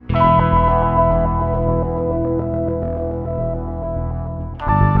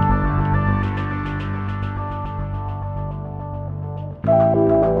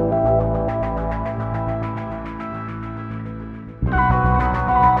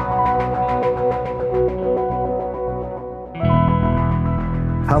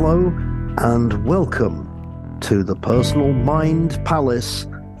and welcome to the personal mind palace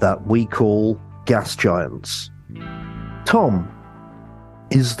that we call gas giants. Tom,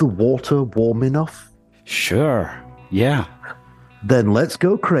 is the water warm enough? Sure, yeah. Then let's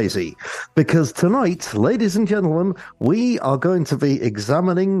go crazy, because tonight, ladies and gentlemen, we are going to be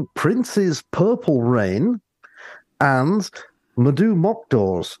examining Prince's Purple Rain and Mdou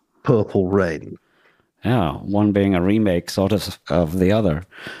Moctar's Purple Rain. Yeah, one being a remake sort of the other.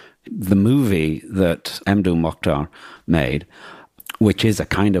 The movie that Mdou Moctar made, which is a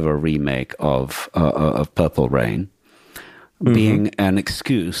kind of a remake of Purple Rain, being an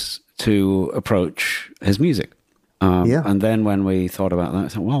excuse to approach his music. And then when we thought about that, I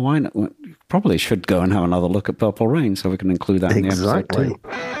thought, well, why not? We probably should go and have another look at Purple Rain so we can include that in the episode too.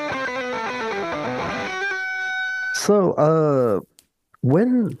 So,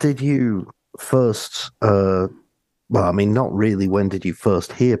 when did you first, not really when did you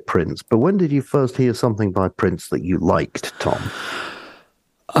first hear Prince, but when did you first hear something by Prince that you liked, Tom?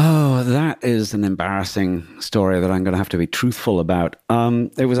 Oh, that is an embarrassing story that I'm going to have to be truthful about.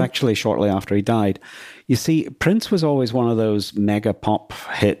 It was actually shortly after he died. You see, Prince was always one of those mega pop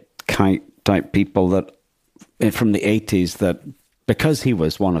hit type people that from the 80s that, because he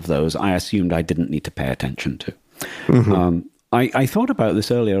was one of those, I assumed I didn't need to pay attention to. I thought about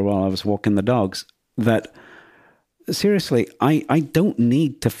this earlier while I was walking the dogs, that seriously, I don't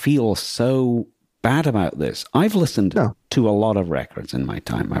need to feel so bad about this. I've listened to a lot of records in my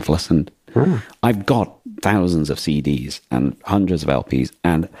time. I've got thousands of CDs and hundreds of LPs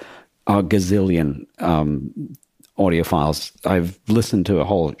and a gazillion audio files. I've listened to a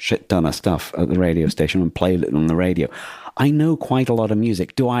whole shit ton of stuff at the radio station and played it on the radio. I know quite a lot of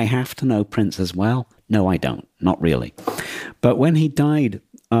music. Do I have to know Prince as well? No, I don't. Not really. But when he died,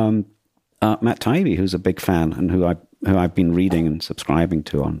 Matt Taibbi, who's a big fan and who I've been reading and subscribing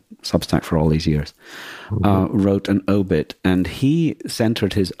to on Substack for all these years, wrote an obit, and he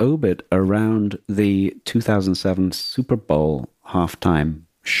centered his obit around the 2007 Super Bowl halftime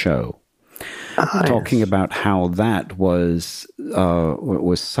show, talking about how that was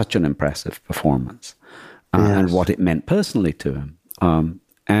such an impressive performance and what it meant personally to him.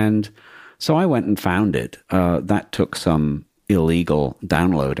 And so I went and found it. That took some illegal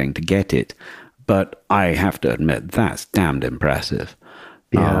downloading to get it, but I have to admit that's damned impressive.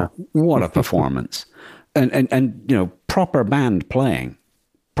 What a performance. And you know, proper band playing,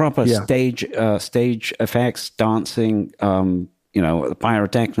 proper stage effects, dancing, the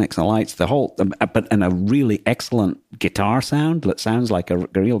pyrotechnics, the lights, the whole, and a really excellent guitar sound that sounds like a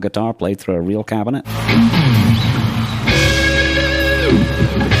real guitar played through a real cabinet.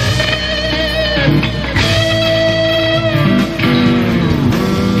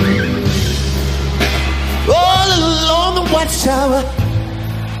 Watchtower,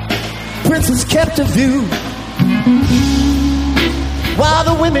 Princess kept a view, while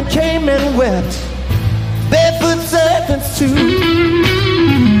the women came and wept, barefoot serpents too.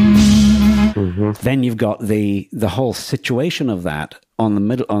 Then you've got the whole situation of that on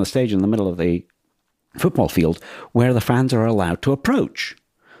the stage in the middle of the football field, where the fans are allowed to approach.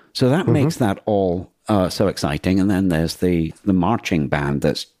 So that makes that all so exciting. And then there's the marching band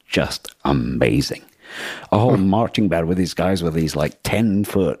that's just amazing. A whole marching band with these guys with these like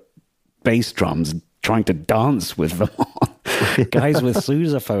 10-foot bass drums trying to dance with them on. Guys with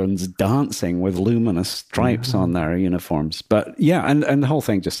sousaphones dancing with luminous stripes on their uniforms. But yeah, and the whole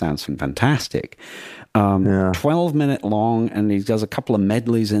thing just sounds fantastic. 12-minute long, and he does a couple of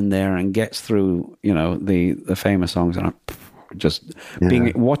medleys in there and gets through, the famous songs, and I'm just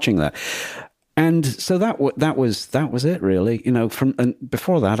watching that. And so that was it, really. And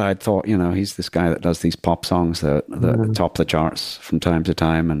before that, I'd thought, he's this guy that does these pop songs that top the charts from time to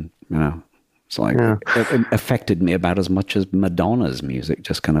time, and it's like it affected me about as much as Madonna's music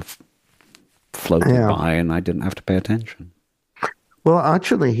just kind of floated by, and I didn't have to pay attention. Well,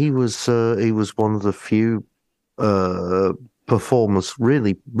 actually, he was one of the few performers,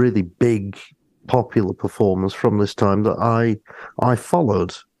 really, really big, popular performers from this time that I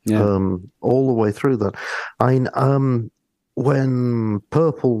followed. All the way through that. When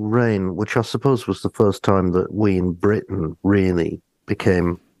Purple Rain, which I suppose was the first time that we in Britain really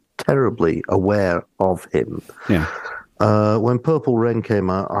became terribly aware of him. When Purple Rain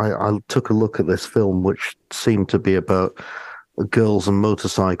came out, I took a look at this film, which seemed to be about girls and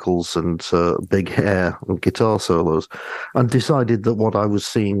motorcycles and big hair and guitar solos, and decided that what I was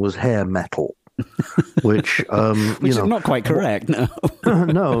seeing was hair metal. Which is not quite correct.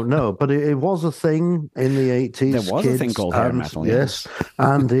 No, no, but it was a thing in the 80s. There was a thing called hair metal, yes,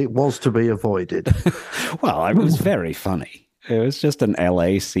 and it was to be avoided. Well, it was very funny. It was just an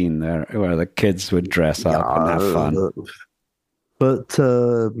LA scene there where the kids would dress up and have fun.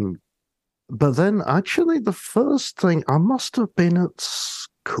 But then actually the first thing, I must have been at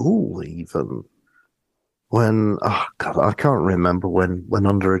school even when, oh God, I can't remember when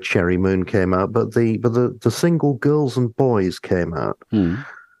Under a Cherry Moon came out, but the single Girls and Boys came out.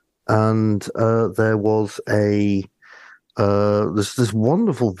 And there was this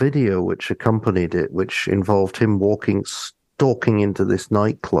wonderful video which accompanied it, which involved him stalking into this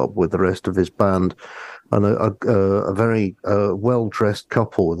nightclub with the rest of his band, and a very well-dressed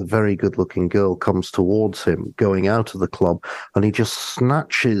couple with a very good-looking girl comes towards him going out of the club, and he just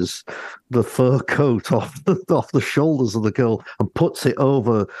snatches the fur coat off the shoulders of the girl and puts it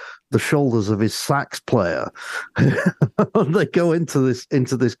over the shoulders of his sax player. And they go into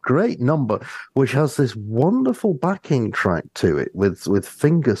this great number, which has this wonderful backing track to it with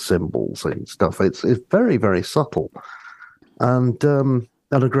finger cymbals and stuff. It's very, very subtle, and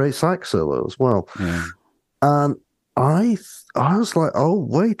a great sax solo as well. Yeah. And I was like, oh,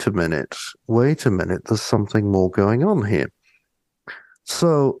 wait a minute, there's something more going on here.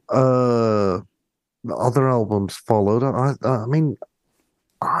 So other albums followed. I mean,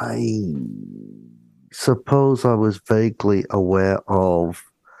 I suppose I was vaguely aware of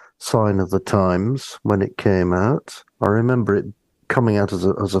Sign of the Times when it came out. I remember it coming out as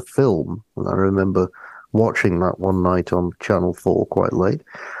a film, and I remember watching that one night on Channel 4 quite late.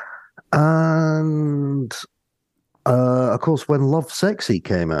 And of course, when Love Sexy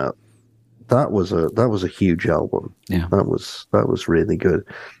came out, that was a huge album. Yeah, that was really good.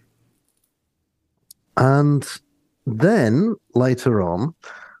 And then later on,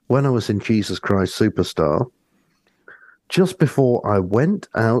 when I was in Jesus Christ Superstar, just before I went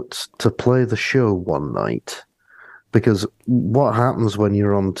out to play the show one night, because what happens when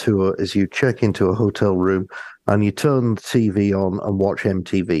you're on tour is you check into a hotel room and you turn the TV on and watch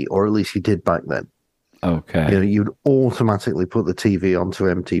MTV, or at least you did back then. Okay. You'd automatically put the TV onto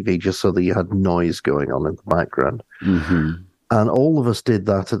MTV just so that you had noise going on in the background. Mm-hmm. And all of us did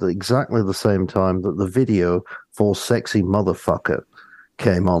that at exactly the same time that the video for Sexy Motherfucker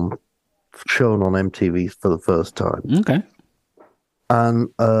came on, shown on MTV for the first time. Okay. And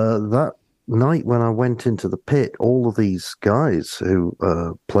that night when I went into the pit, all of these guys who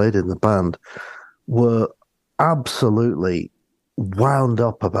played in the band were absolutely wound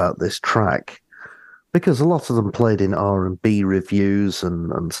up about this track, because a lot of them played in R&B reviews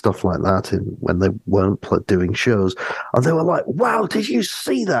and stuff like that when they weren't doing shows. And they were like, wow, did you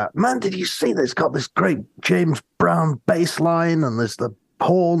see that? Man, did you see that? It's got this great James Brown bass line and there's the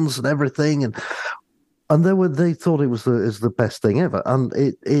horns and everything. And they thought it was the best thing ever. And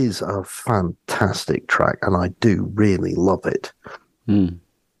it is a fantastic track, and I do really love it.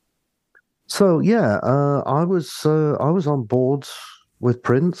 So, yeah, I was on board with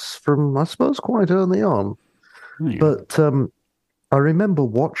Prince from, I suppose, quite early on. Yeah. But I remember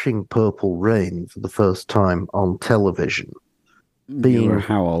watching Purple Rain for the first time on television. You were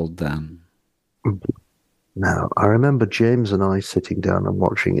how old then? Now, I remember James and I sitting down and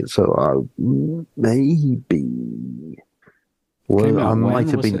watching it, so I might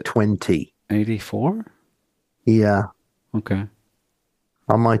have been 20. 84? Yeah. Okay.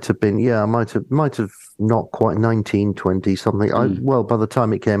 I might have been, I might have not quite 19, 20, something. Well, by the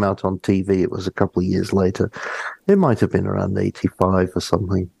time it came out on TV, it was a couple of years later. It might have been around 85 or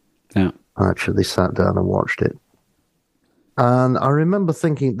something. Yeah. I actually sat down and watched it. And I remember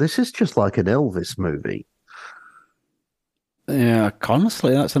thinking, this is just like an Elvis movie. Yeah,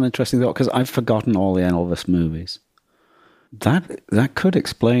 honestly, that's an interesting thought, because I've forgotten all the Elvis movies. That could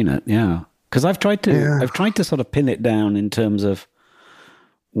explain it, yeah. Because I've tried to sort of pin it down in terms of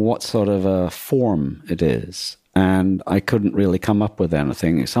what sort of a form it is, and I couldn't really come up with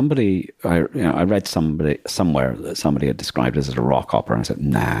anything. I read somewhere that somebody had described it as a rock opera, and I said,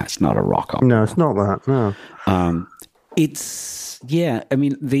 nah, it's not a rock opera. No, it's not that. No, and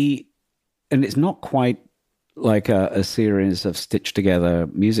it's not quite like a series of stitched together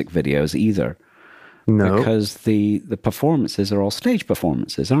music videos either. No, because the performances are all stage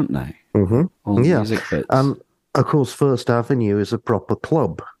performances, aren't they? Mm-hmm. All the music bits. Of course, First Avenue is a proper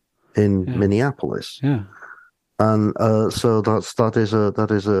club in Minneapolis. Yeah, and so that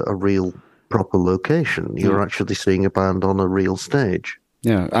is a real proper location. You're actually seeing a band on a real stage.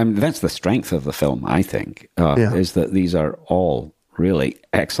 Yeah, that's the strength of the film, I think, is that these are all really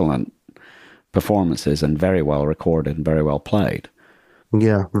excellent performances and very well recorded and very well played.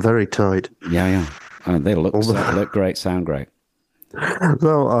 Yeah, very tight. Yeah. They look great, sound great.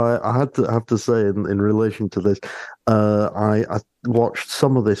 So I have to say, in relation to this, I watched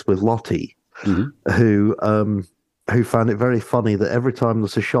some of this with Lottie, mm-hmm. who found it very funny that every time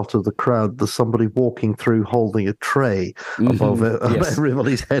there's a shot of the crowd, there's somebody walking through holding a tray above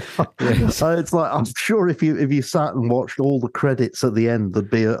everybody's head. Yes. It's like, I'm sure if you sat and watched all the credits at the end, there'd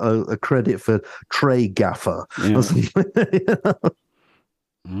be a credit for tray gaffer. Yeah.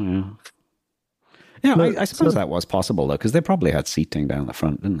 I suppose that was possible though, because they probably had seating down the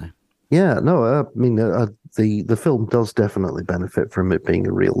front, didn't they? Yeah, no, I mean, the film does definitely benefit from it being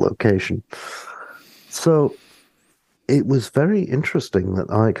a real location. So it was very interesting that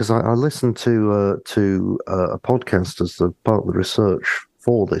because I listened to a podcast as a part of the research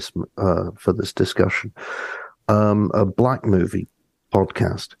for this discussion, a black movie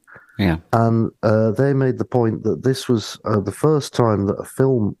podcast. Yeah, and they made the point that this was the first time that a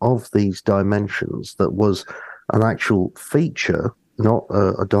film of these dimensions that was an actual feature, not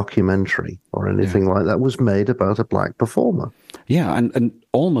a documentary or anything like that, was made about a black performer. Yeah, and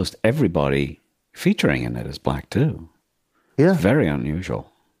almost everybody featuring in it is black too. Yeah. It's very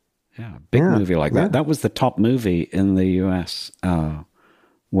unusual. Yeah, big movie like that. Yeah. That was the top movie in the US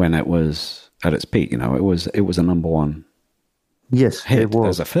when it was at its peak. You know, it was a number one hit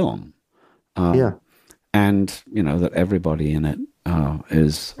as a film. And, you know, that everybody in it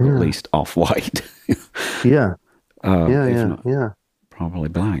is at least off-white. Probably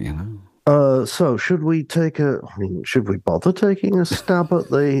black, you know. So should we should we bother taking a stab at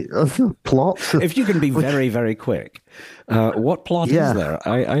the plot? If you can be very, very quick. What plot is there?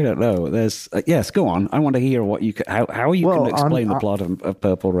 I don't know. There's yes, go on. I want to hear what you how you can explain the plot of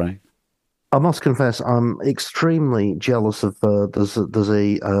Purple Rain. I must confess, I'm extremely jealous of there's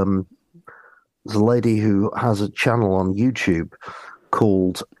a lady who has a channel on YouTube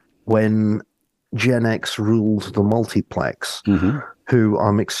called When Gen X Ruled the Multiplex. Mm-hmm. Who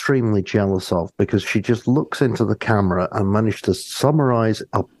I'm extremely jealous of because she just looks into the camera and managed to summarize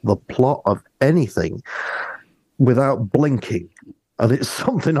the plot of anything without blinking. And it's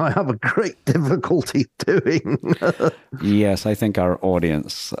something I have a great difficulty doing. Yes, I think our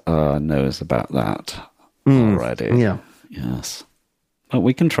audience knows about that already. Yeah. Yes. But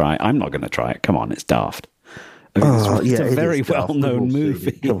we can try. I'm not going to try it. Come on, it's daft. I mean, it's a very well-known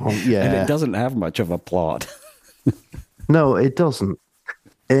movie. Come on, and it doesn't have much of a plot. No, it doesn't.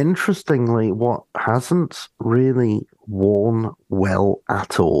 Interestingly, what hasn't really worn well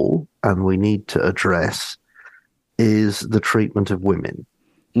at all, and we need to address, is the treatment of women.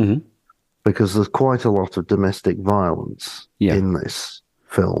 Mm-hmm. Because there's quite a lot of domestic violence in this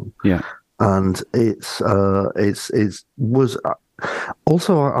film. Yeah. And it was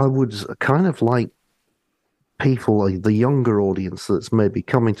also, I would kind of like people, the younger audience that's maybe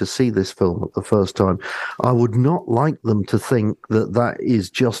coming to see this film at the first time, I would not like them to think that that is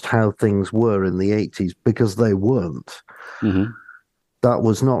just how things were in the 80s, because they weren't. Mm-hmm. That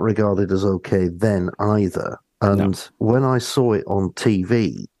was not regarded as okay then either. And when I saw it on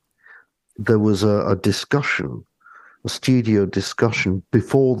TV, there was a discussion, a studio discussion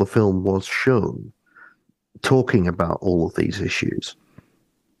before the film was shown, talking about all of these issues.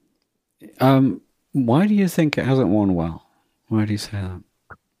 Why do you think it hasn't worn well? Why do you say that?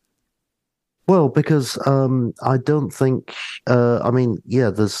 Well, because I don't think.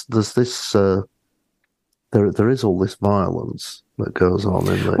 There's this. There is all this violence that goes on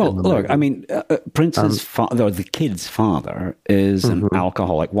in the. Well, in the look, movie. I mean, Prince's father, the kid's father, is an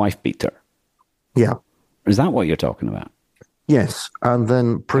alcoholic wife beater. Yeah, is that what you're talking about? Yes, and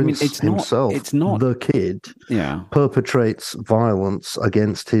then Prince himself, the kid, perpetrates violence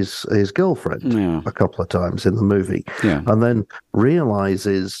against his girlfriend a couple of times in the movie, and then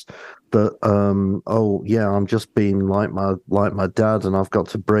realizes that I'm just being like my dad, and I've got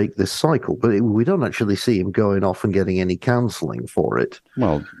to break this cycle. But we don't actually see him going off and getting any counselling for it.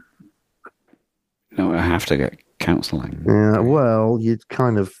 Well, no, I have to get counselling. Yeah, well, you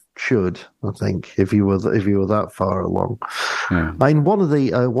kind of should, I think, if you were that far along. Yeah. I mean, one of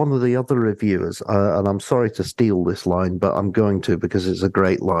the other reviewers, and I'm sorry to steal this line, but I'm going to because it's a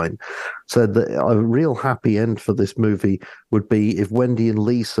great line, said that a real happy end for this movie would be if Wendy and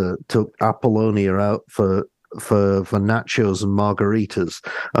Lisa took Apollonia out for nachos and margaritas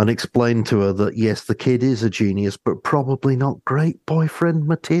and explained to her that yes, the kid is a genius, but probably not great boyfriend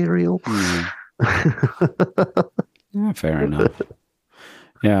material. Yeah, fair enough.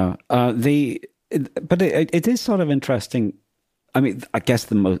 Yeah, but it is sort of interesting. I mean, I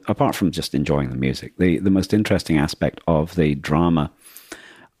guess apart from just enjoying the music, the most interesting aspect of the drama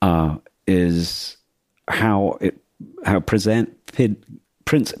is how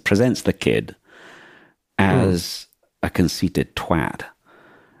Prince presents the kid as a conceited twat,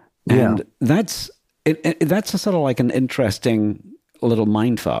 and that's a sort of like an interesting little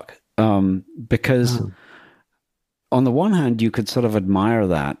mindfuck because. on the one hand, you could sort of admire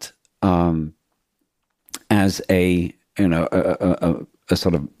that as a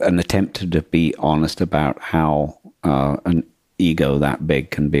sort of an attempt to be honest about how an ego that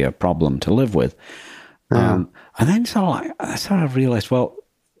big can be a problem to live with. And then I sort of realized, well,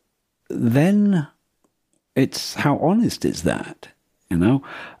 then it's how honest is that? You know,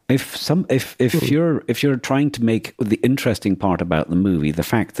 if you're trying to make the interesting part about the movie, the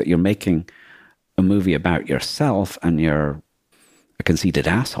fact that you're making a movie about yourself and you're a conceited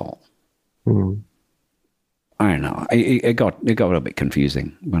asshole. I don't know. It got a bit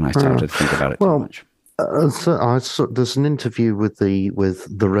confusing when I started to think about it too much. There's an interview with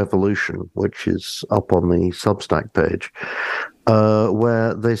the Revolution, which is up on the Substack page,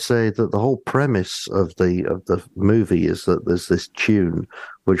 where they say that the whole premise of the movie is that there's this tune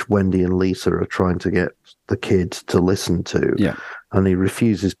which Wendy and Lisa are trying to get the kid to listen to, and he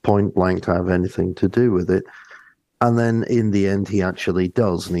refuses point blank to have anything to do with it. And then in the end, he actually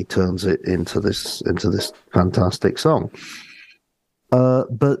does, and he turns it into this fantastic song.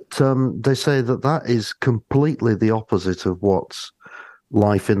 But they say that is completely the opposite of what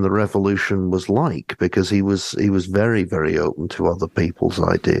life in the Revolution was like, because he was very, very open to other people's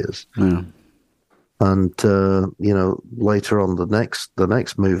ideas. Yeah. And later on, the next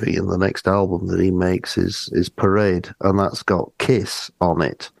movie and the next album that he makes is Parade, and that's got Kiss on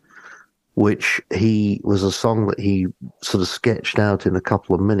it, which was a song that he sort of sketched out in a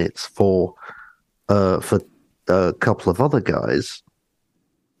couple of minutes for a couple of other guys,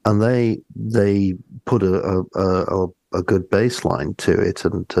 and they put a good bass line to it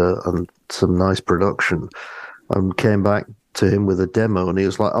and some nice production, and came back to him with a demo, and he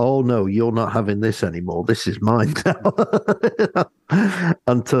was like, "Oh no, you're not having this anymore. This is mine now,"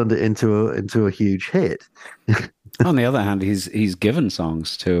 and turned it into a huge hit. On the other hand, he's given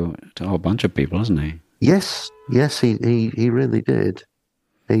songs to a whole bunch of people, hasn't he? Yes, he really did.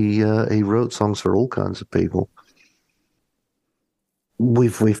 He wrote songs for all kinds of people.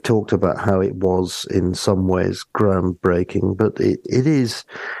 We've talked about how it was in some ways groundbreaking, but it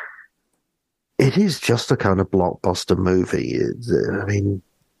is just a kind of blockbuster movie.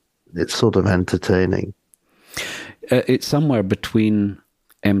 It's sort of entertaining. It's somewhere between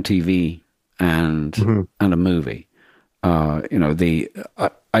MTV and a movie. I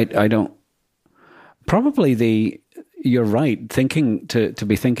don't. Probably you're right. To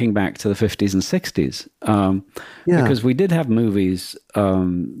be thinking back to the 50s and 60s, because we did have movies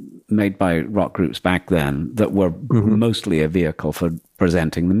made by rock groups back then that were mostly a vehicle for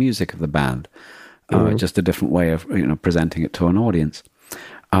presenting the music of the band, just a different way of presenting it to an audience.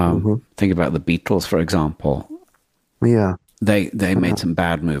 Think about the Beatles, for example. Yeah, they made some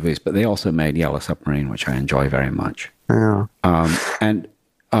bad movies, but they also made Yellow Submarine, which I enjoy very much. Yeah, and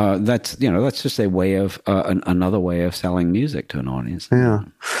that's just a way of another way of selling music to an audience.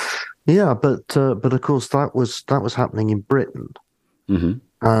 Yeah, but of course that was happening in Britain,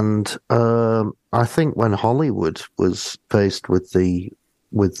 and I think when Hollywood was faced with the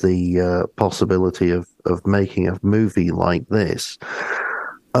possibility of making a movie like this,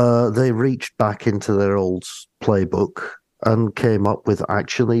 they reached back into their old playbook and came up with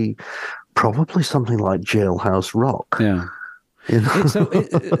actually probably something like Jailhouse Rock. Yeah.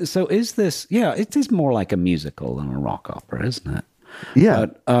 So is this? Yeah, it is more like a musical than a rock opera, isn't it? Yeah.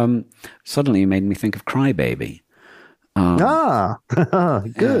 But suddenly you made me think of Crybaby.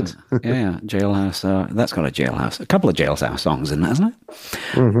 Good. Yeah, Jailhouse. That's got a couple of Jailhouse songs in that, hasn't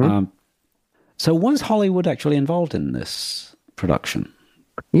it? So was Hollywood actually involved in this production?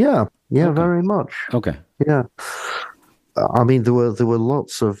 Yeah, okay. Very much. Okay. Yeah. I mean, there were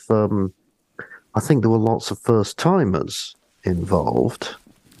lots of. I think there were lots of first timers involved,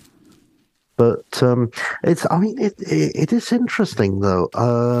 but it is interesting though,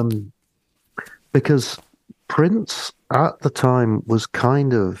 because Prince at the time was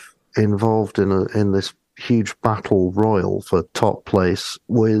kind of involved in this huge battle royal for top place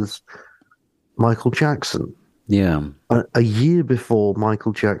with Michael Jackson. Yeah, a year before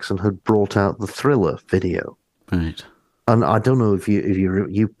Michael Jackson had brought out the Thriller video, right? And I don't know if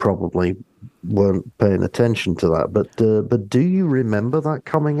you probably weren't paying attention to that, but do you remember that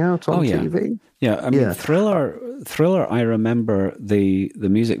coming out on TV? Yeah, I mean, Thriller. I remember the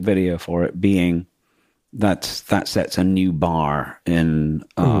music video for it being that sets a new bar in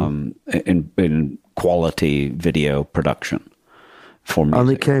quality video production for music.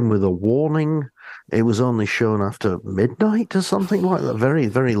 And it came with a warning. It was only shown after midnight or something like that, very,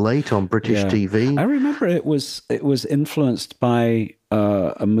 very late on British TV. I remember it was influenced by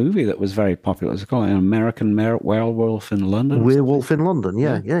a movie that was very popular. It was called An American Werewolf in London. Werewolf in London,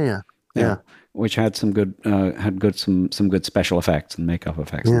 yeah. which had some good some good special effects and makeup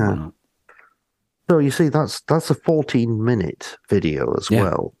effects. Yeah. And whatnot. So you see, that's a 14-minute video as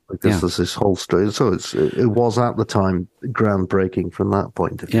well, because there's this whole story. So it was at the time groundbreaking from that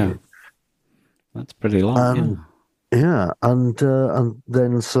point of view. Yeah, that's pretty long. And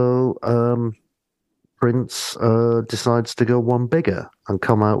then Prince decides to go one bigger and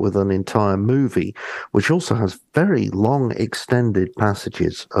come out with an entire movie, which also has very long, extended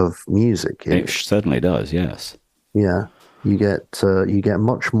passages of music. It certainly does. Yes. Yeah. You get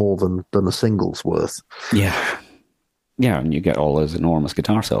much more than a single's worth. Yeah, and you get all those enormous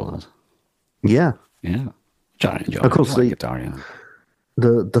guitar solos. Yeah, which I enjoy. Of course, the guitar. Yeah.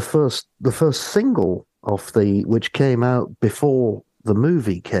 The first single of which came out before the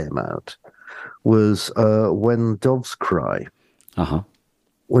movie came out was "When Doves Cry,"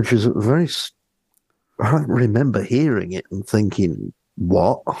 which is very. I remember hearing it and thinking,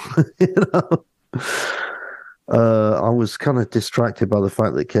 "What?" I was kind of distracted by the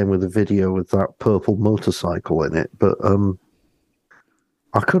fact that it came with a video with that purple motorcycle in it, but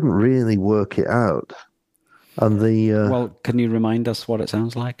I couldn't really work it out. And well, can you remind us what it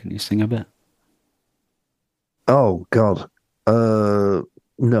sounds like? Can you sing a bit? Oh God,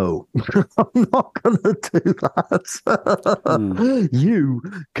 no, I'm not going to do that. You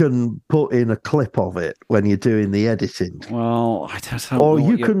can put in a clip of it when you're doing the editing. Well, I don't know. Or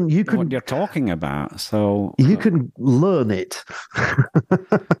you can what you're talking about. So you can learn it,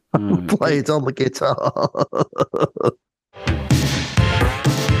 play it on the guitar.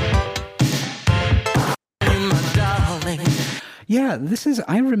 Yeah,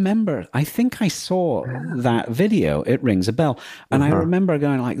 I remember, I think I saw that video, It Rings a Bell, and I remember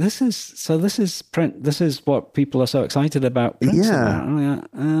going like, this is what people are so excited about Prince about.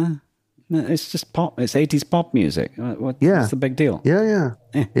 It's just pop, it's 80s pop music. What's the big deal? Yeah,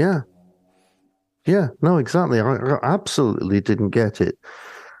 no, exactly. I absolutely didn't get it.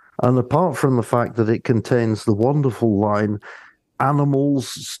 And apart from the fact that it contains the wonderful line, "Animals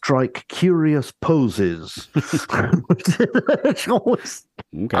strike curious poses," which always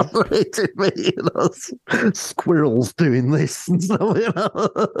fascinated me. Squirrels doing this and stuff.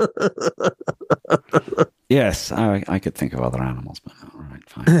 Yes, I could think of other animals, but all right,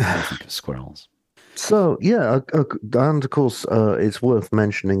 fine. I think of squirrels. So and of course, it's worth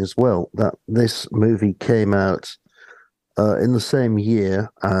mentioning as well that this movie came out in the same year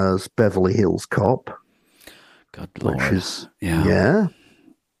as Beverly Hills Cop. Good Lord. Which is,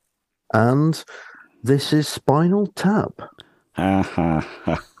 and this is Spinal Tap.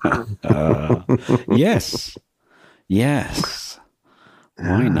 Yes.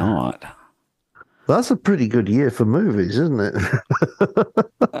 Why not? That's a pretty good year for movies, isn't it?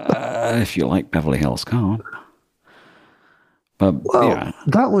 If you like Beverly Hills Cop. But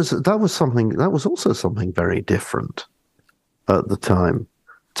that was something. That was also something very different at the time.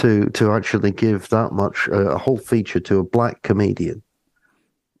 To actually give that much a whole feature to a black comedian,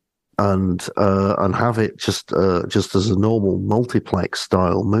 and have it just as a normal multiplex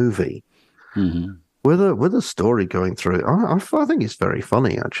style movie, with a story going through it. I think it's very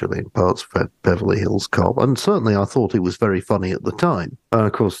funny actually in parts of Beverly Hills Cop, and certainly I thought it was very funny at the time. And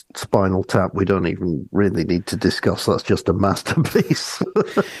of course, Spinal Tap, we don't even really need to discuss. That's just a masterpiece.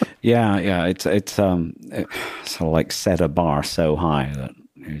 Yeah. It's sort of like set a bar so high that.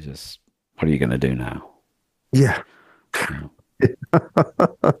 What are you going to do now? Yeah.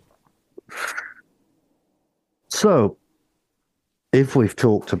 So, if we've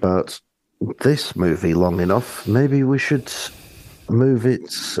talked about this movie long enough, maybe we should move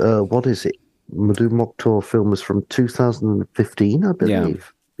it. What is it? Mdou Moctar film is from 2015, I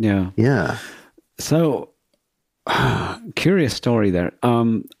believe. Yeah. So, curious story there.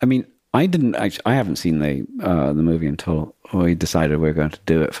 I mean, I haven't seen the movie until we decided we were going to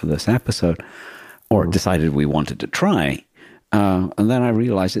do it for this episode, or decided we wanted to try. And then I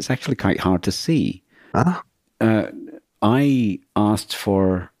realized it's actually quite hard to see. I asked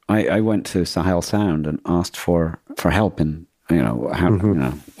I went to Sahel Sound and asked for help in,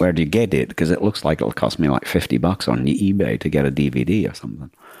 where do you get it? Because it looks like it'll cost me like $50 on eBay to get a DVD or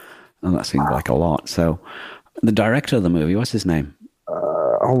something. And that seemed like a lot. So the director of the movie, what's his name?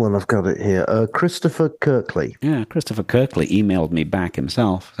 Hold on, I've got it here. Christopher Kirkley. Yeah, Christopher Kirkley emailed me back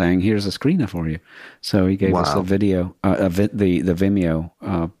himself saying, "Here's a screener for you." So he gave us a video, the Vimeo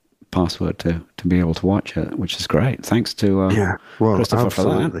password to be able to watch it, which is great. Thanks to Christopher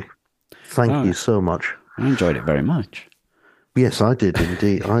absolutely. For that. Thank you so much. I enjoyed it very much. Yes, I did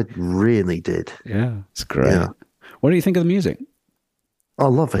indeed. I really did. Yeah, it's great. Yeah. What do you think of the music? I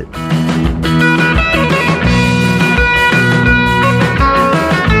love it.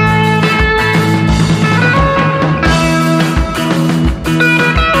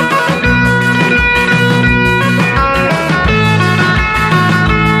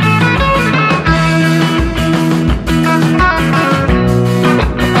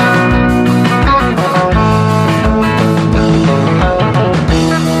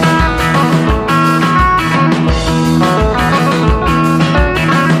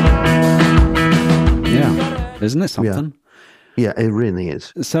 Isn't it something? Yeah, it really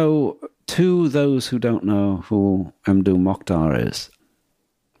is. So, to those who don't know who Mdou Moctar is,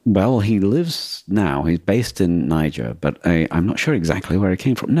 well, he lives now, he's based in Niger, but I'm not sure exactly where he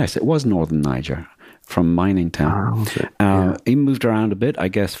came from. No, it was northern Niger, from mining town. He moved around a bit, I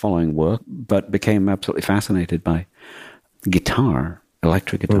guess, following work, but became absolutely fascinated by guitar,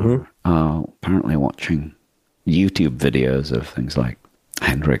 electric guitar, apparently watching YouTube videos of things like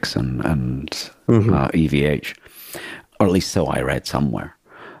Hendrix and EVH, or at least so I read somewhere.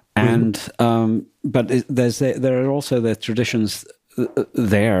 And but there are also the traditions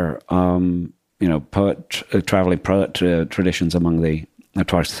there, traveling poet traditions among the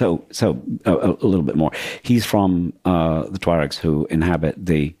Tuaregs. So a little bit more. He's from the Tuaregs who inhabit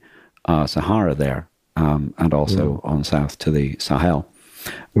the Sahara there, and also on south to the Sahel.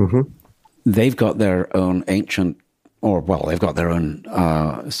 They've got their own ancient, they've got their own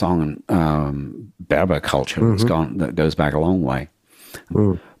song and Berber culture that goes back a long way.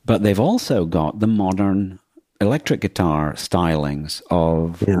 But they've also got the modern electric guitar stylings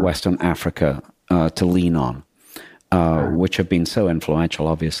of Western Africa to lean on, which have been so influential,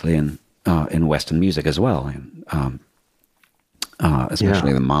 obviously, in Western music as well,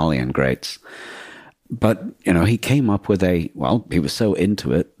 especially the Malian greats. But, he came up with he was so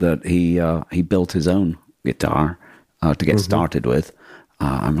into it that he built his own guitar to get started with.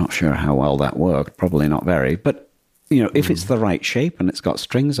 I'm not sure how well that worked, probably not very, but if it's the right shape and it's got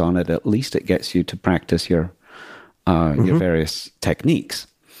strings on it, at least it gets you to practice your various techniques.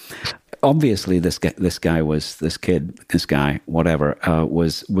 Obviously, this guy was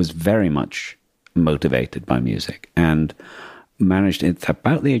very much motivated by music and managed at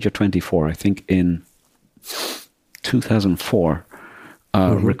about the age of 24, I think in 2004,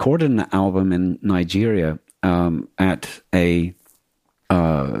 recorded an album in Nigeria at a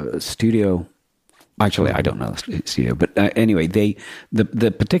studio. Actually, I don't know the studio, but anyway, the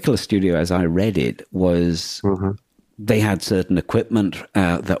particular studio, as I read it, was they had certain equipment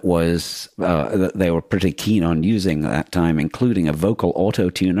that they were pretty keen on using at that time, including a vocal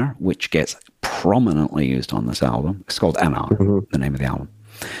auto-tuner, which gets prominently used on this album. It's called Anar, the name of the album,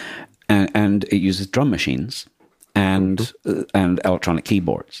 and it uses drum machines and electronic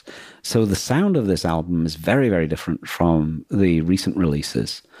keyboards. So the sound of this album is very, very different from the recent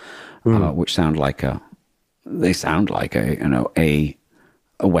releases. Which sound like a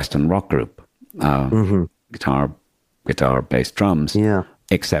Western rock group, guitar, bass, drums,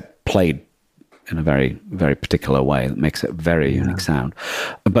 except played in a very, very particular way that makes it a very unique sound.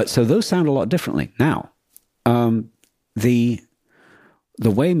 But so those sound a lot differently now. The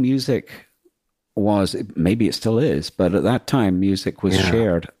way music was, maybe it still is, but at that time music was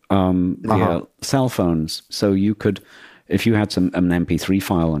shared via cell phones. So you could, if you had an MP3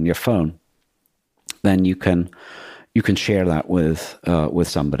 file on your phone, then you can share that with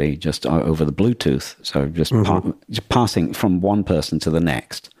somebody just over the Bluetooth. So just passing from one person to the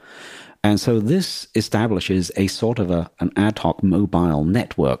next. And so this establishes a sort of an ad hoc mobile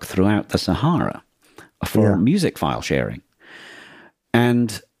network throughout the Sahara for music file sharing.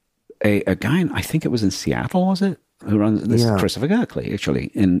 And a guy, I think it was in Seattle, was it? Who runs this? Christopher Gerkley,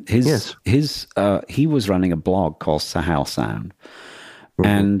 actually. In he was running a blog called Sahel Sound,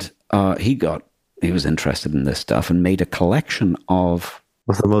 and he was interested in this stuff and made a collection of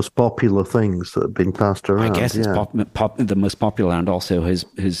the most popular things that have been passed around. I guess it's the most popular, and also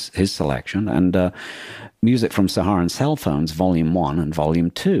his selection and music from Saharan cell phones, Volume 1 and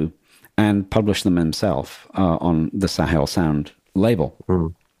Volume 2, and published them himself on the Sahel Sound label.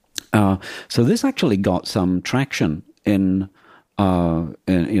 So this actually got some traction in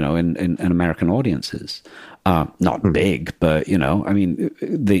American audiences. Not big, but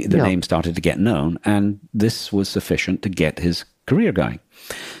the name started to get known, and this was sufficient to get his career going.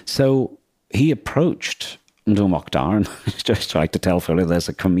 So he approached Mdou Moctar, and just tried to tell Philly there's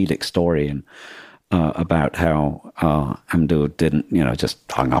a comedic story about how Mdou didn't, just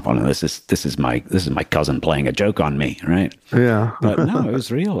hung up on it. This is my cousin playing a joke on me, right? Yeah. But no, it was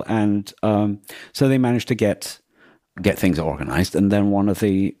real, and so they managed to get things organized, and then one of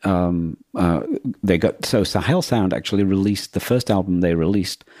the Sahel Sound actually released the first album they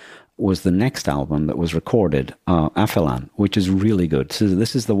released was the next album that was recorded, Afelan, which is really good. So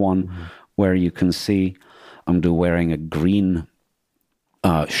this is the one where you can see Mdou wearing a green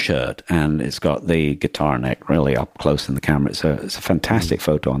shirt, and it's got the guitar neck really up close in the camera. It's a fantastic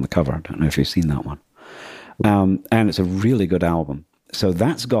photo on the cover. I don't know if you've seen that one. And it's a really good album. So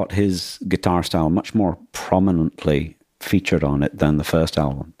that's got his guitar style much more prominently featured on it than the first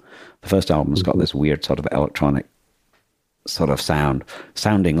album. The first album's got this weird sort of electronic sort of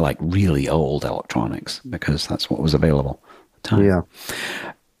sounding like really old electronics, because that's what was available at the time. Yeah.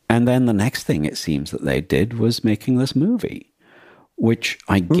 And then the next thing it seems that they did was making this movie, which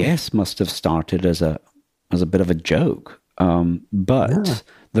I guess must have started as a bit of a joke. But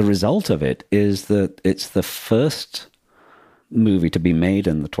the result of it is that it's the first movie to be made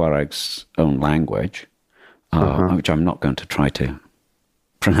in the Tuareg's own language, which I'm not going to try to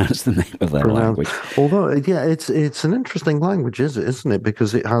pronounce the name of their language. Although, it's an interesting language, isn't it?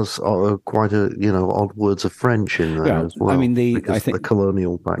 Because it has quite odd words of French in there as well. I mean, I think the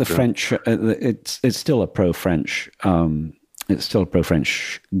colonial background. The French, it's still a pro-French. It's still a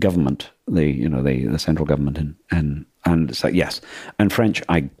pro-French government. The central government and so yes, and French,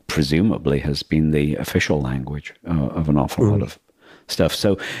 I presumably has been the official language of an awful lot of stuff.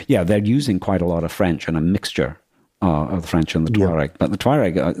 So yeah, they're using quite a lot of French and a mixture of the French and the Tuareg. Yeah. But the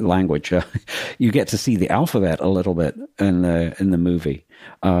Tuareg language, you get to see the alphabet a little bit in the movie,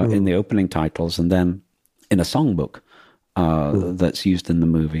 in the opening titles, and then in a songbook that's used in the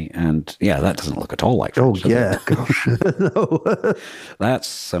movie. And yeah, that doesn't look at all like French. Oh yeah, gosh, no. That's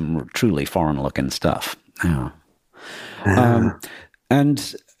some truly foreign-looking stuff. Yeah. And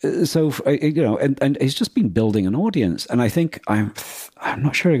so and he's just been building an audience. And I think I'm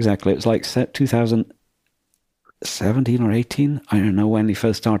not sure exactly. It was like 2017 or 18. I don't know when he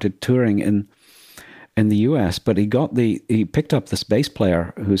first started touring in the US, but he picked up this bass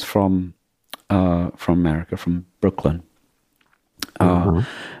player who's from America, from Brooklyn.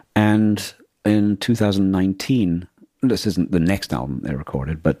 And in 2019, this isn't the next album they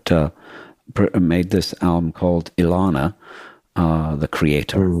recorded, but made this album called Ilana, the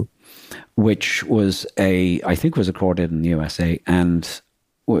Creator, which was I think was recorded in the USA, and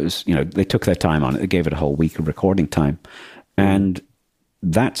was, they took their time on it. They gave it a whole week of recording time, and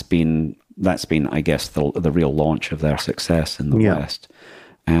that's been I guess the real launch of their success in the West.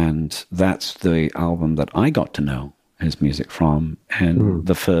 And that's the album that I got to know his music from in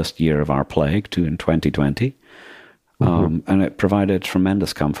the first year of our plague, in 2020. And it provided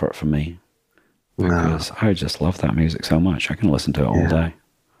tremendous comfort for me, because I just love that music so much. I can listen to it all day.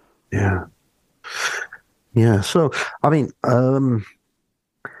 Yeah. Yeah. So, I mean,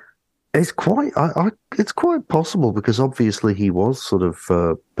 it's quite possible, because obviously he was sort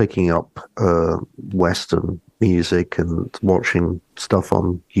of picking up Western music and watching stuff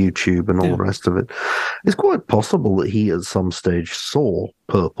on YouTube and all the rest of it. It's quite possible that he at some stage saw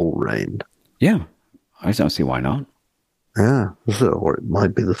Purple Rain. Yeah, I don't see why not. Yeah, or it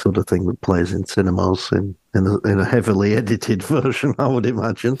might be the sort of thing that plays in cinemas in a heavily edited version, I would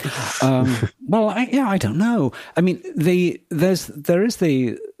imagine. Well, I don't know. I mean, there is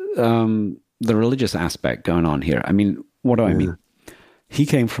the religious aspect going on here. I mean, what do I mean? He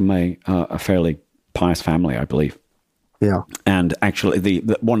came from a fairly pious family, I believe. Yeah. And actually,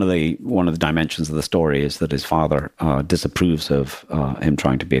 one of the dimensions of the story is that his father disapproves of him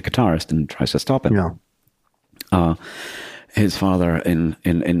trying to be a guitarist and tries to stop him. Yeah. His father,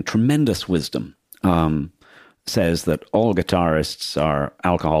 in tremendous wisdom, says that all guitarists are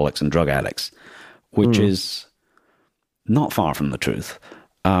alcoholics and drug addicts, which is not far from the truth,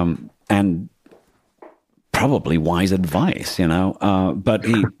 and probably wise advice, But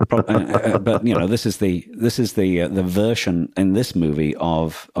this is the version in this movie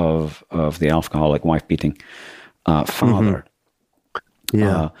of the alcoholic, wife beating father.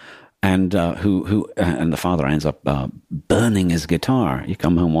 Yeah. And the father ends up burning his guitar. You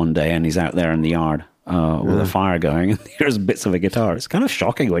come home one day and he's out there in the yard with a fire going, and here's bits of a guitar. It's kind of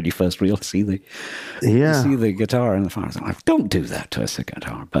shocking when you first really see the guitar in the fire. So like, don't do that to a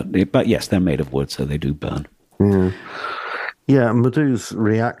guitar. But yes, they're made of wood, so they do burn. Yeah, Mdou's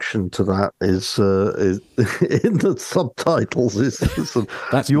reaction to that is in the subtitles is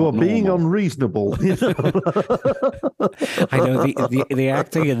 "You are being unreasonable." I know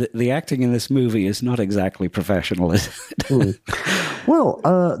the acting in this movie is not exactly professional, is it? Well,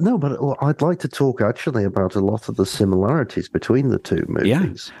 no, but I'd like to talk actually about a lot of the similarities between the two movies. Yeah.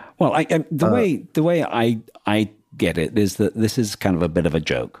 Well, the way I get it is that this is kind of a bit of a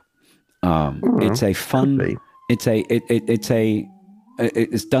joke. It's a fun. It's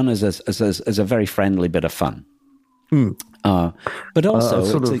done as a very friendly bit of fun, but also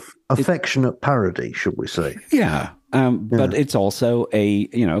sort of affectionate parody, should we say? Yeah, but it's also a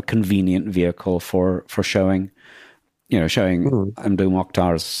convenient vehicle for showing Mdou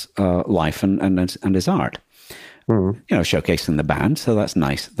Moctar's life and his art, showcasing the band. So that's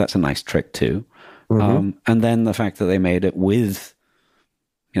nice. That's a nice trick too. And then the fact that they made it with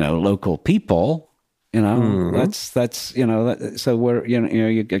local people. So we're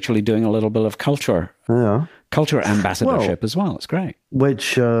you're actually doing a little bit of culture culture ambassadorship as well. It's great.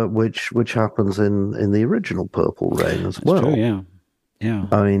 Which happens in the original Purple Rain as well. True, yeah. Yeah.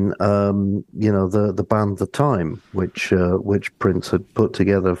 I mean, the band The Time, which Prince had put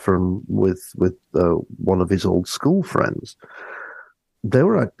together with one of his old school friends, they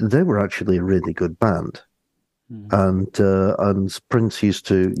were actually a really good band, and Prince used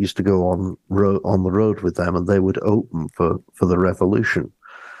to go on the road with them, and they would open for the Revolution.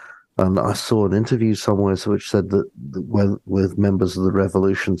 And I saw an interview somewhere which said that with members of the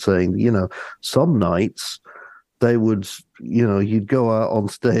Revolution saying, some nights they would, you'd go out on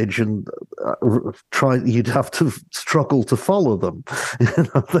stage and you'd have to struggle to follow them.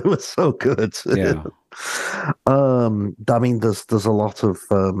 They were so good. Yeah. I mean, there's a lot of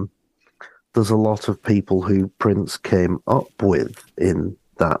people who Prince came up with in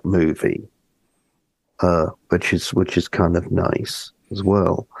that movie, which is kind of nice as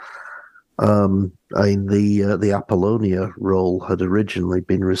well. I mean, the Apollonia role had originally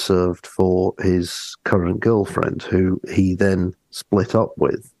been reserved for his current girlfriend, who he then split up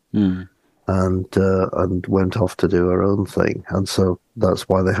with, and went off to do her own thing, and so that's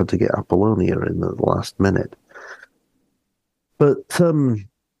why they had to get Apollonia in the last minute. But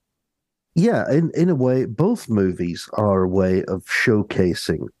yeah, in a way, both movies are a way of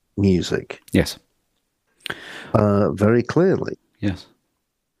showcasing music. Yes. Very clearly. Yes.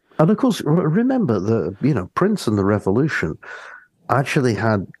 And of course, remember that, Prince and the Revolution actually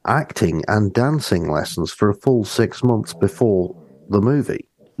had acting and dancing lessons for a full 6 months before the movie.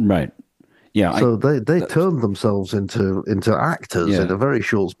 Right. Yeah. So they turned themselves into actors in a very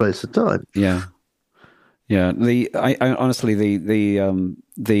short space of time. Yeah. Yeah. I honestly, the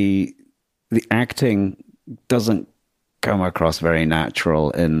acting doesn't come across very natural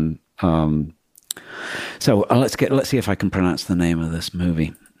in, so let's see if I can pronounce the name of this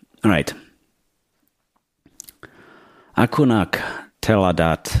movie. All right. Akounak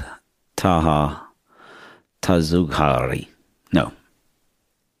Tedalat Taha Tazoughai. No.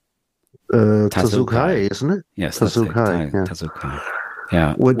 Tazoughai, isn't it? Yes, Tazoughai. Yeah. Tazoughai.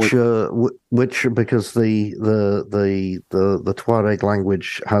 Yeah. Which because the Tuareg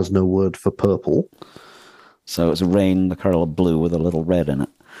language has no word for purple. So it's rain, the color of blue with a little red in it.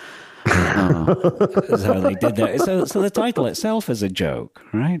 So they did that. So the title itself is a joke,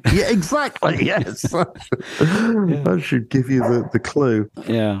 right? Yeah, exactly. Yes, that should give you the clue.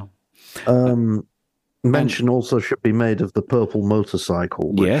 Yeah. Mention also should be made of the purple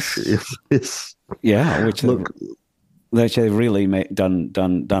motorcycle. Which is which they've really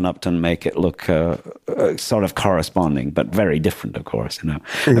done up to make it look sort of corresponding, but very different, of course. I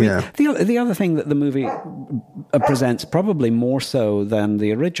mean, the other thing that the movie presents, probably more so than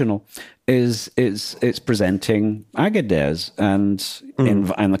the original, is it's presenting Agadez and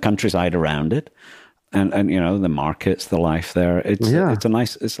the countryside around it, and the markets, the life there. It's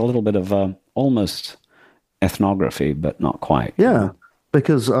a little bit of almost ethnography, but not quite. Yeah.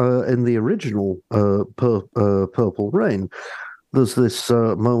 Because in the original Purple Rain, there's this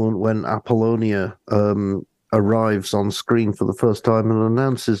moment when Apollonia arrives on screen for the first time and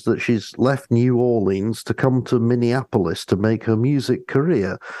announces that she's left New Orleans to come to Minneapolis to make her music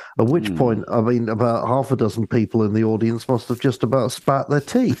career. At which point, I mean, about half a dozen people in the audience must have just about spat their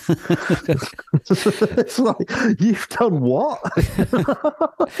teeth. It's like, you've done what?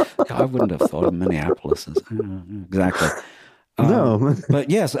 I wouldn't have thought of Minneapolis as exactly. No, but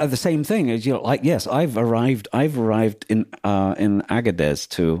yes, the same thing is yes, I've arrived in Agadez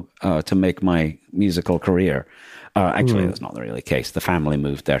to make my musical career. Actually, that's not really the case. The family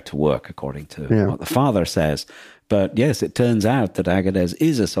moved there to work, according to what the father says. But yes, it turns out that Agadez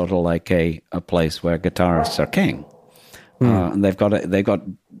is a sort of like a place where guitarists are king, and they've got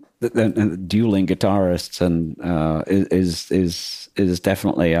dueling guitarists, and is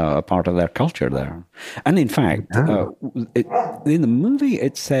definitely a part of their culture there. And in fact, in the movie,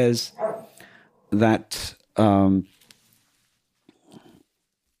 it says that.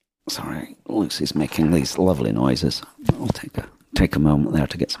 Sorry, Lucy's making these lovely noises. I'll take a moment there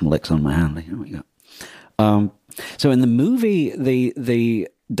to get some licks on my hand. Here we go. So in the movie, the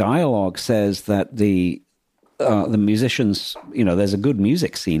dialogue says that the musicians, there's a good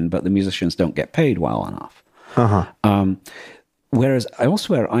music scene, but the musicians don't get paid well enough. Whereas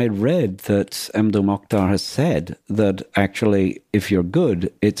elsewhere, I read that Mdou Moctar has said that actually, if you're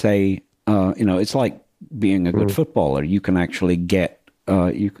good, it's it's like being a good footballer. You can actually get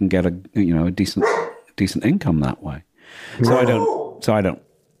a decent income that way. So I don't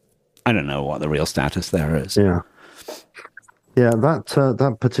know what the real status there is. Yeah.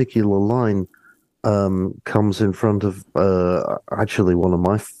 That particular line comes in front of actually one of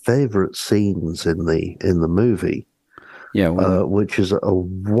my favorite scenes in the movie. Yeah, which is a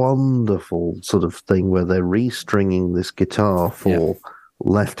wonderful sort of thing where they're restringing this guitar for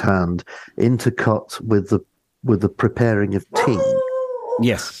left hand, intercut with the preparing of tea.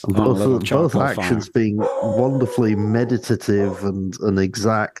 Yes, and both actions being wonderfully meditative and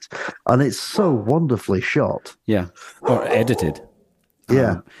exact, and it's so wonderfully shot. Yeah, or edited.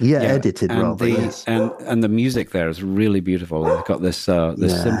 Edited and rather. Yes. And the music there is really beautiful. It's got this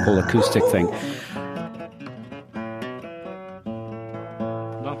simple acoustic thing.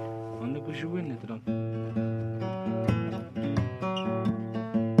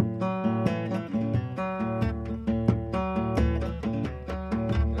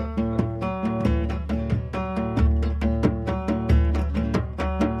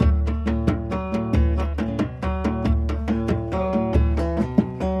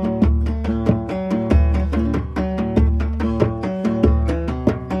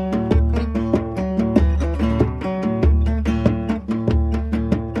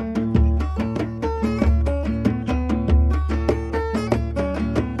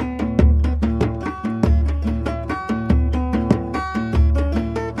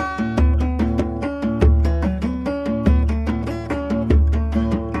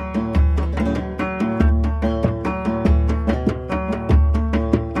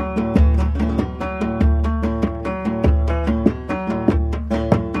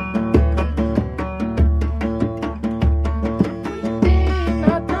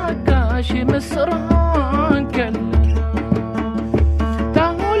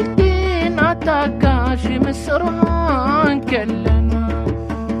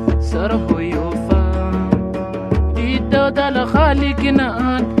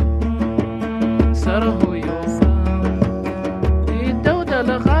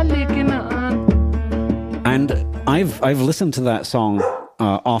 And I've listened to that song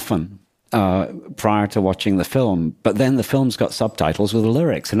often prior to watching the film, but then the film's got subtitles with the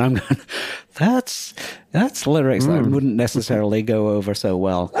lyrics, and I'm going, that's lyrics that wouldn't necessarily go over so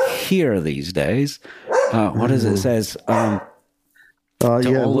well here these days. What is it? It says,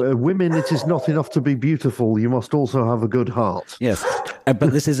 women, it is not enough to be beautiful. You must also have a good heart. Yes,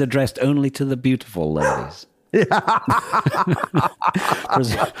 but this is addressed only to the beautiful ladies. I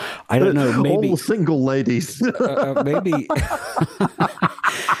don't know. Maybe all the single ladies. Maybe.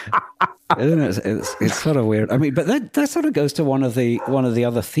 I don't know, it's sort of weird. I mean, but that sort of goes to one of the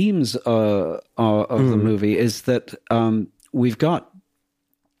other themes of the movie is that we've got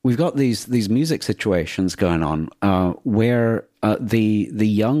these music situations going on where the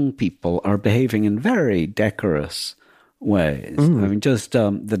young people are behaving in very decorous ways. I mean, just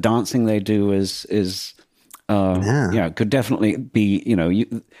the dancing they do is could definitely be,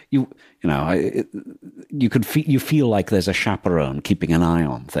 you feel like there's a chaperone keeping an eye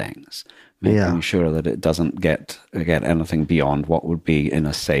on things, making sure that it doesn't get anything beyond what would be in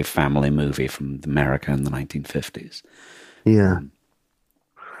a safe family movie from America in the 1950s.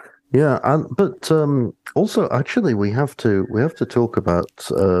 But also actually we have to talk about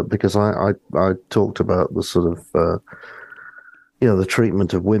because I talked about the sort of the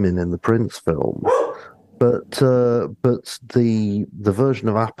treatment of women in the Prince film. But the version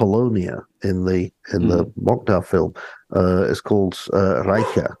of Apollonia in the Moctar film is called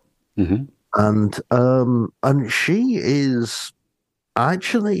Reicha, and she is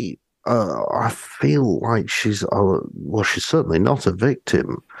actually I feel like she's she's certainly not a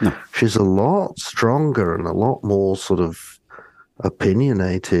victim. No. She's a lot stronger and a lot more sort of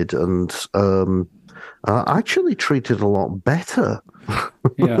opinionated and actually treated a lot better.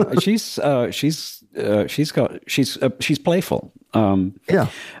 She's playful. So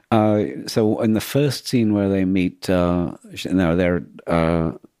in the first scene where they meet,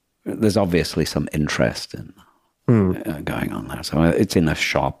 there's obviously some interest in going on there. So it's in a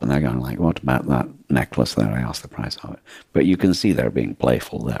shop, and they're going like, "What about that necklace there? I asked the price of it." But you can see they're being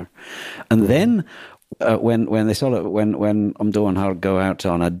playful there. And then when Mdou and her go out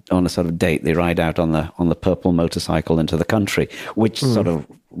on a sort of date, they ride out on the purple motorcycle into the country, which sort of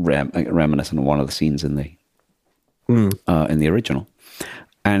reminiscent of one of the scenes in the original.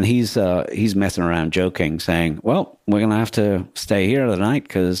 And he's messing around, joking, saying, "Well, we're going to have to stay here tonight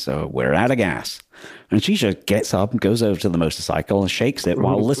because we're out of gas." And she just gets up and goes over to the motorcycle and shakes it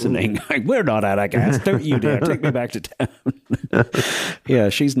while listening. Like, "We're not out of gas. Don't you dare take me back to town." Yeah,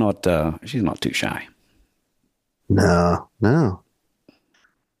 she's not too shy. No.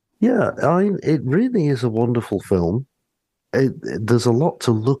 Yeah, I mean, it really is a wonderful film. There's a lot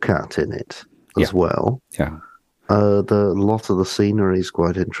to look at in it as well. Yeah. The lot of the scenery is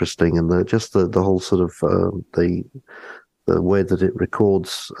quite interesting, and the whole sort of the way that it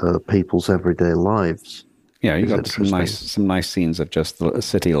records people's everyday lives. Yeah, you got some nice scenes of just the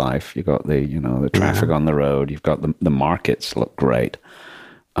city life. You got the traffic on the road. You've got the markets look great.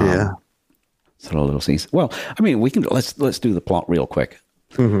 Sort of little scenes. Well, I mean, let's do the plot real quick,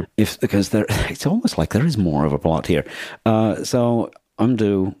 because it's almost like there is more of a plot here. So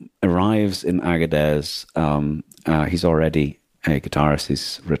Mdou arrives in Agadez. He's already a guitarist.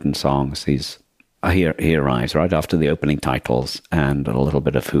 He's written songs. He arrives right after the opening titles and a little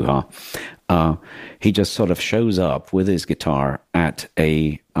bit of hoo-ha. He just sort of shows up with his guitar at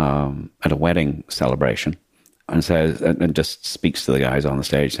a wedding celebration and says, and just speaks to the guys on the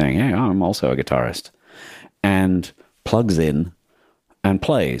stage saying, "Hey, I'm also a guitarist," and plugs in and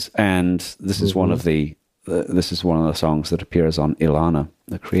plays. And this is one of the songs that appears on Ilana,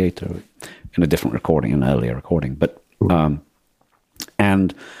 the Creator, in a different recording, an earlier recording. But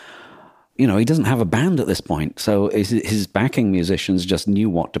and he doesn't have a band at this point, so his backing musicians just knew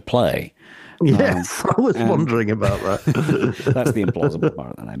what to play. Yes, I was wondering about that. That's the implausible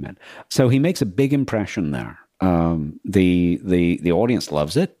part that I meant. So he makes a big impression there. The audience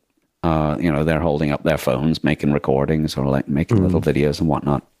loves it. They're holding up their phones, making recordings or like making little videos and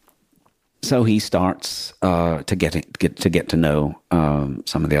whatnot. So he starts to get to know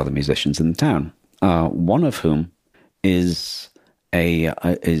some of the other musicians in the town. One of whom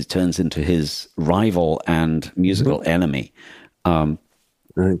turns into his rival and musical enemy,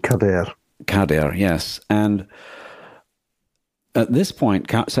 Kader, yes. And at this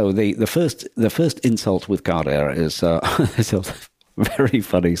point, so the first insult with Kader is it's a very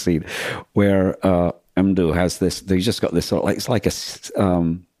funny scene where Mdou has this. They just got this sort of it's like a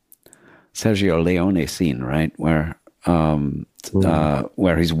Sergio Leone scene, right? Where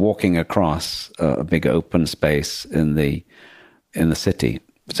he's walking across a big open space in the city.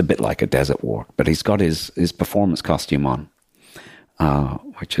 It's a bit like a desert walk, but he's got his performance costume on,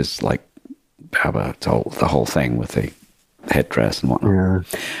 which is like the whole thing with the headdress and whatnot.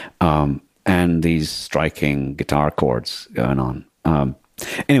 Yeah. And these striking guitar chords going on.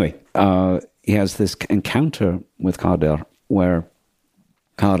 Anyway, he has this encounter with Kader where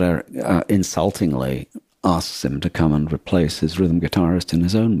Kader insultingly asks him to come and replace his rhythm guitarist in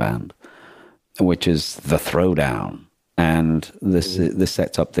his own band, which is the throwdown. And this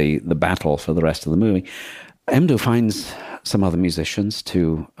sets up the battle for the rest of the movie. Mdou finds some other musicians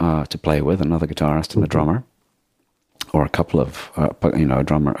to play with, another guitarist and a drummer, or a couple of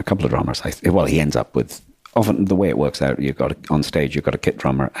drummers. Well, he ends up with, often the way it works out, on stage you've got a kit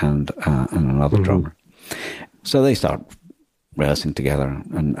drummer and another drummer. So they start rehearsing together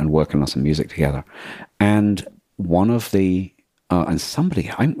and working on some music together. And one of the and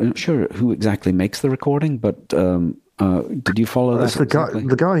somebody, I'm not sure who exactly makes the recording, but did you follow that? It's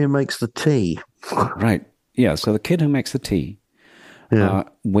the guy who makes the tea. Right. Yeah. So the kid who makes the tea,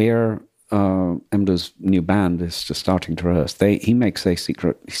 where Mdou's new band is just starting to rehearse. He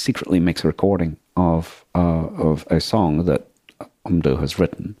secretly makes a recording of a song that Mdou has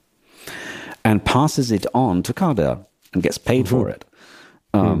written, and passes it on to Kader and gets paid for it.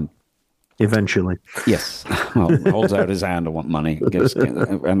 Eventually, yes. Well, holds out his hand and want money.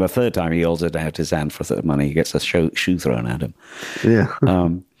 And the third time he holds out his hand for money, he gets a shoe thrown at him. Yeah.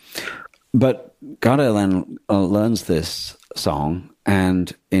 But Kader then learns this song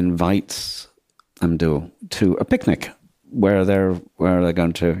and invites Mdou to a picnic where they're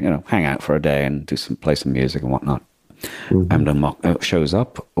going to hang out for a day and play some music and whatnot. Mdou Moctar shows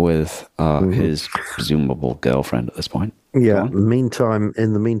up with his presumable girlfriend at this point. Yeah. In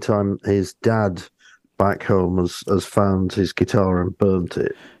the meantime, his dad back home has found his guitar and burnt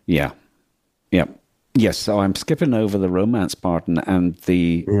it. Yeah. Yeah. Yes. So I'm skipping over the romance part and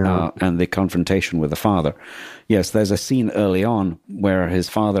the confrontation with the father. Yes, there's a scene early on where his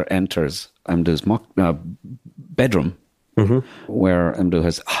father enters Mdou's bedroom, where Mdou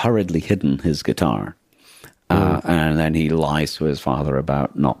has hurriedly hidden his guitar. And then he lies to his father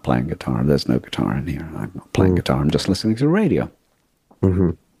about not playing guitar. There's no guitar in here. I'm not playing guitar. I'm just listening to the radio.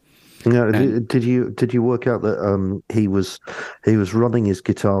 Yeah. Did you work out that he was running his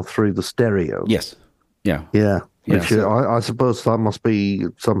guitar through the stereo? Yes. Yeah. Yeah. Which I suppose that must be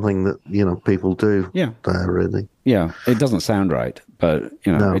something that people do. Yeah. There really. Yeah. It doesn't sound right, but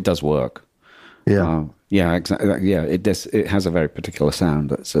it does work. Yeah. Yeah, exactly. Yeah, it has a very particular sound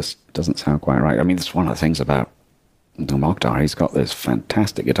that just doesn't sound quite right. I mean, it's one of the things about Mdou Moctar. He's got this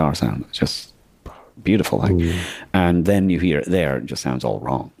fantastic guitar sound. It's just beautiful. And then you hear it there, it just sounds all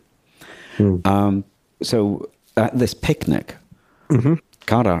wrong. So at this picnic,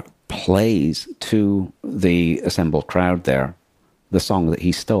 Kader plays to the assembled crowd there the song that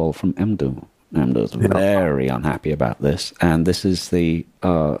he stole from Mdou. Mdou's very unhappy about this, and this is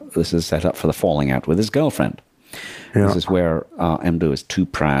set up for the falling out with his girlfriend. Yeah. This is where Mdou is too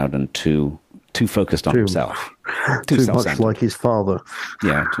proud and too focused on himself. Too much like his father.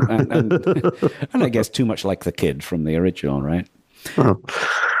 Yeah, and I guess too much like the kid from the original, right? Oh.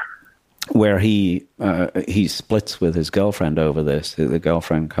 Where he splits with his girlfriend over this. The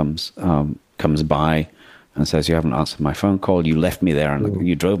girlfriend comes by and says, "You haven't answered my phone call. You left me there, and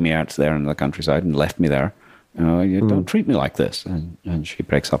you drove me out there in the countryside and left me there. You don't treat me like this." And she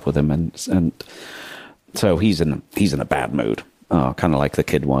breaks up with him, and so he's in a bad mood, kind of like the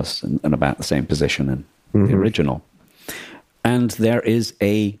kid was, in about the same position in the original. And there is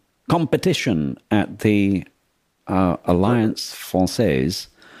a competition at the Alliance Française.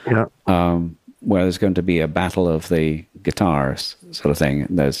 Yeah. Where there's going to be a battle of the guitars, sort of thing.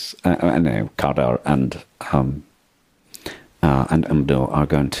 There's Kader and Mdou are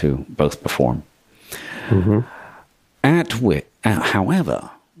going to both perform.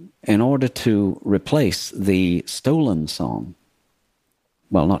 However, in order to replace the stolen song,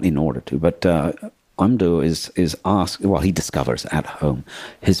 well, not in order to, but Mdou is asked. Well, he discovers at home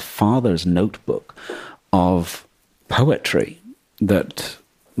his father's notebook of poetry that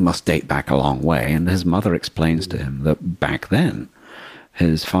must date back a long way, and his mother explains to him that back then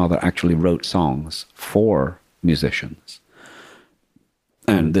his father actually wrote songs for musicians,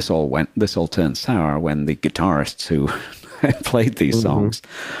 and this all turned sour when the guitarists who played these songs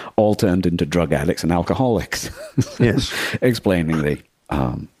all turned into drug addicts and alcoholics. Yes. Explaining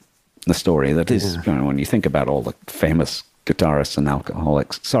the story that is, when you think about all the famous guitarists and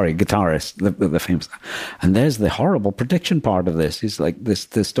alcoholics. Sorry, guitarists, the famous. And there's the horrible prediction part of this. Is like this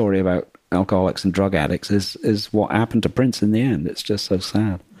story about alcoholics and drug addicts is what happened to Prince in the end. It's just so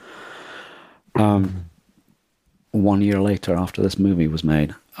sad. 1 year later, after this movie was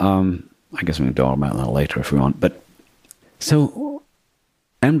made, I guess we can talk about that later if we want. But so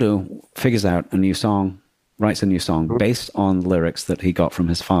Mdou figures out a new song, writes a new song based on lyrics that he got from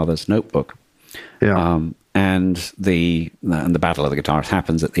his father's notebook. Yeah. And the battle of the guitars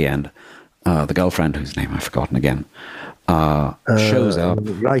happens at the end. The girlfriend, whose name I've forgotten again, shows up.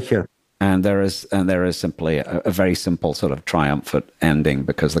 Reiche. And there is simply a very simple sort of triumphant ending,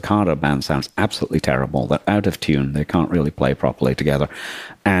 because the Kader band sounds absolutely terrible. They're out of tune. They can't really play properly together.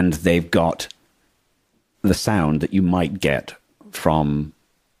 And they've got the sound that you might get from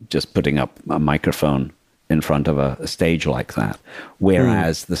just putting up a microphone in front of a stage like that.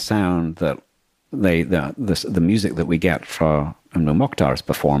 Whereas the sound that the music that we get for Mdou Moctar's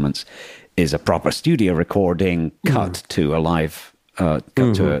performance is a proper studio recording cut to a live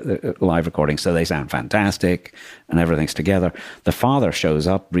live recording, so they sound fantastic and everything's together. The father shows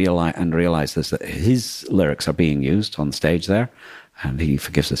up realizes that his lyrics are being used on stage there, and he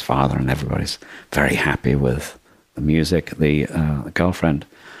forgives his father, and everybody's very happy with the music. The girlfriend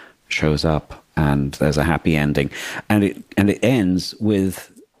shows up, and there's a happy ending, and it ends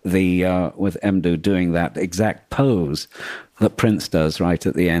with Mdou doing that exact pose that Prince does right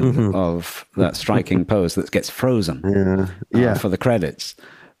at the end of that striking pose that gets frozen for the credits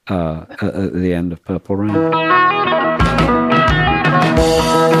at the end of Purple Rain.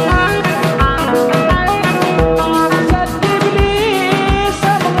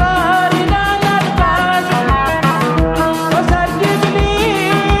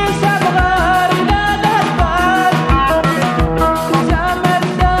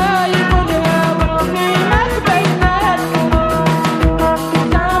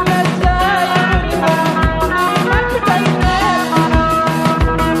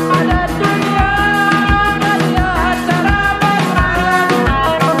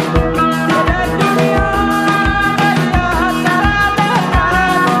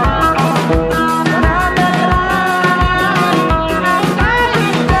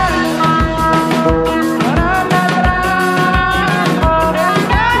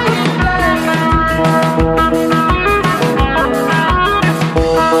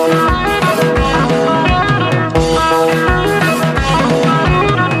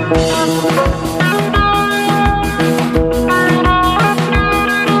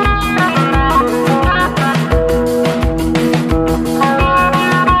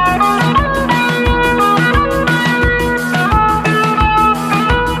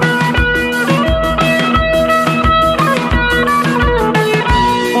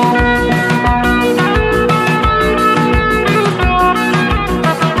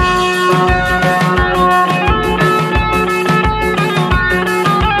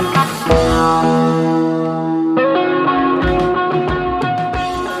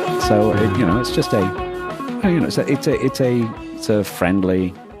 it's just it's a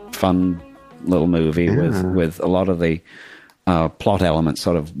friendly, fun little movie with a lot of the plot elements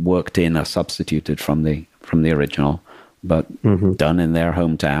sort of worked in or substituted from the original, but done in their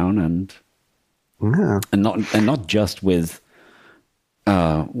hometown and not just with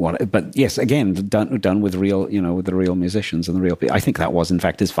but yes, again, done with real, with the real musicians and the real people. I think that was in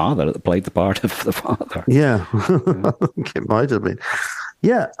fact his father that played the part of the father. Yeah, I think it might have been.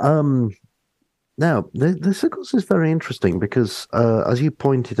 Yeah. Now this of course is very interesting because as you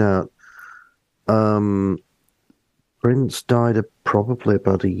pointed out, Prince died probably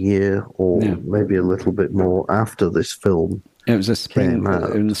about a year or maybe a little bit more after this film. It was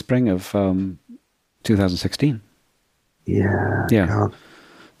in the spring of 2016. Yeah. God.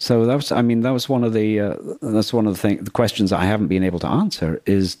 So that was one of the questions I haven't been able to answer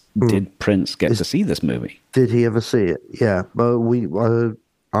is did Prince get to see this movie? Did he ever see it? Yeah, but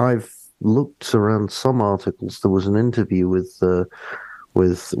I've looked around some articles. There was an interview with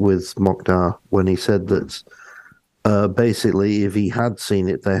Moctar when he said that basically if he had seen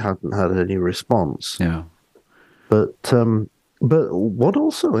it, they hadn't had any response. Yeah, but what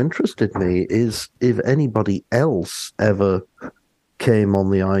also interested me is if anybody else ever came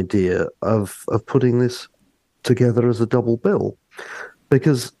on the idea of putting this together as a double bill,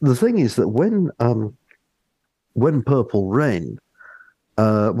 because the thing is that when Purple Rain,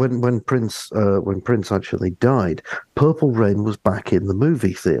 when Prince actually died, Purple Rain was back in the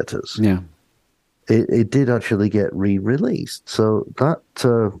movie theaters. Yeah, it did actually get re-released, so that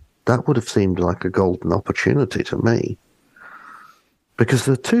would have seemed like a golden opportunity to me. Because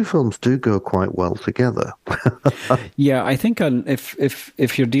the two films do go quite well together. Yeah, I think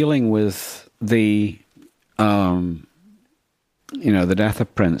if you're dealing with the the death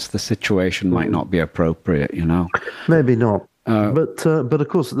of Prince, the situation might not be appropriate. Maybe not. But of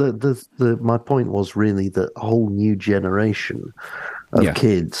course, my point was really that a whole new generation of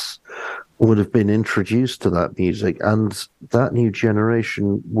kids would have been introduced to that music, and that new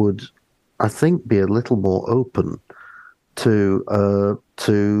generation would, I think, be a little more open to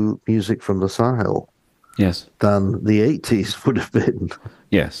music from the Sahel, than the 80s would have been.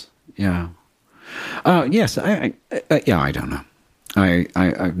 Yes, yeah, yes. I don't know. I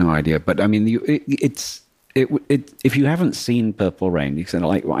have no idea. But I mean, if you haven't seen Purple Rain, you said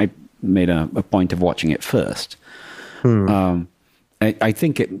I made a point of watching it first. I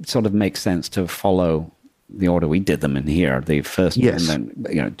think it sort of makes sense to follow the order we did them in here. The first, and then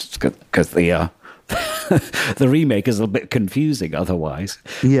because the remake is a bit confusing otherwise.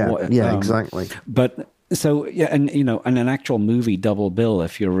 Exactly. But so and an actual movie double bill,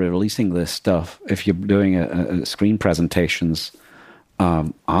 if you're releasing this stuff, if you're doing a screen presentations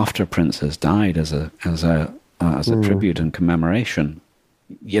after Prince has died as a tribute and commemoration,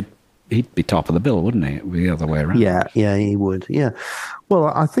 he'd be top of the bill, wouldn't he? It would be the other way around. Yeah, he would. Yeah. Well,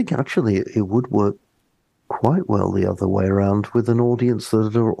 I think actually it would work quite well the other way around with an audience that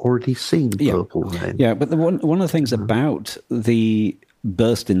had already seen Purple Rain. Yeah, but one of the things about the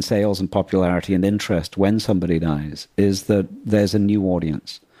burst in sales and popularity and interest when somebody dies is that there's a new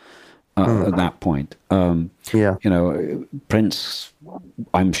audience at that point. Prince,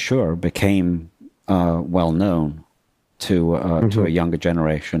 I'm sure, became well known to a younger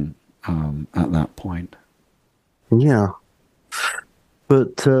generation at that point. Yeah.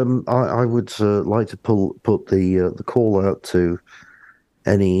 But I would like to put the call out to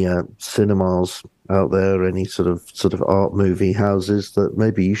any cinemas out there, any sort of art movie houses, that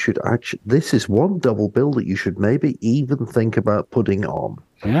maybe you should actually. This is one double bill that you should maybe even think about putting on.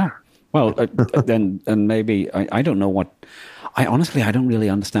 Yeah. Well, then they I don't know what. I honestly don't really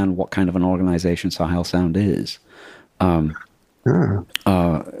understand what kind of an organization Sahel Sound is. But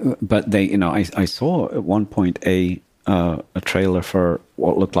they, I saw at one point a trailer for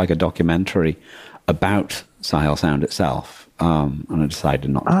what looked like a documentary about Sahel Sound itself, and I decided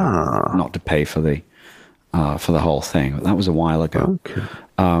not to pay for the whole thing. But that was a while ago. Okay.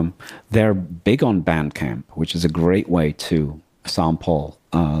 They're big on Bandcamp, which is a great way to sample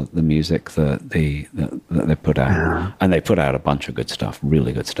the music that they put out, and they put out a bunch of good stuff,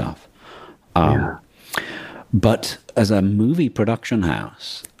 really good stuff. But as a movie production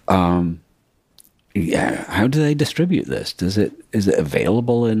house, how do they distribute this? Is it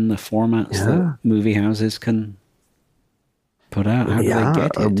available in the formats that movie houses can put out? How do they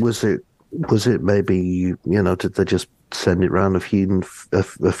get it? Was it maybe, did they just send it around a few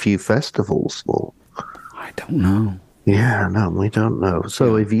festivals? Or? I don't know. Yeah, no, we don't know.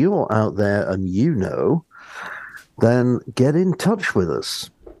 So if you're out there and then get in touch with us.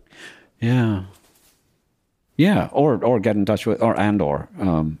 Yeah. Yeah, or get in touch with,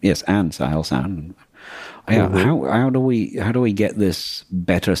 yes, and Sahel Sound. Yeah, how do we get this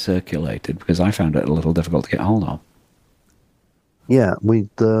better circulated? Because I found it a little difficult to get hold of. Yeah,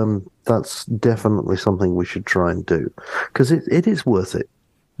 that's definitely something we should try and do, because it is worth it.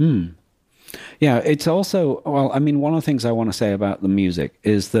 Yeah, it's also, well, I mean, one of the things I want to say about the music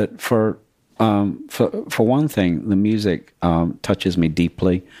is that for one thing, the music touches me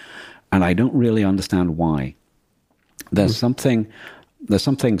deeply, and I don't really understand why. There's something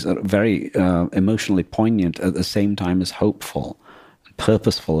very emotionally poignant at the same time as hopeful,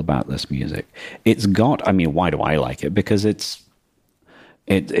 purposeful about this music. It's got, I mean, why do I like it? Because it's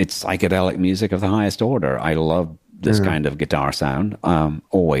psychedelic music of the highest order. I love this kind of guitar sound,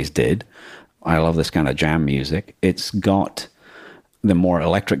 always did. I love this kind of jam music. It's got the more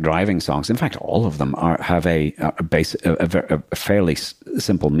electric driving songs. In fact, all of them have a fairly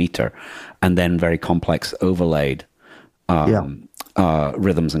simple meter, and then very complex overlaid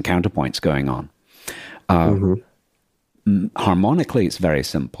rhythms and counterpoints going on. Harmonically, it's very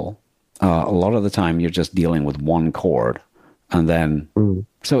simple. A lot of the time, you're just dealing with one chord, and then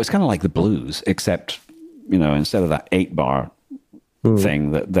so it's kind of like the blues, except instead of that 8-bar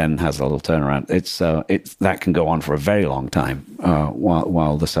thing that then has a little turnaround, it's that can go on for a very long time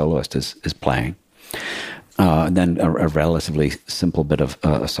while the soloist is playing, and then a relatively simple bit of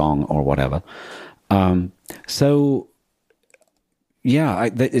a song or whatever. So yeah,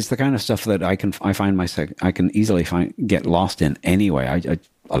 it's the kind of stuff that I find myself, I can easily get lost in anyway. I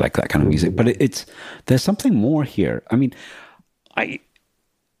like that kind of music, but there's something more here. I mean, I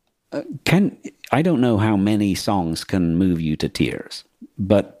don't know how many songs can move you to tears,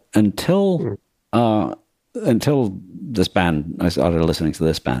 but until this band, I started listening to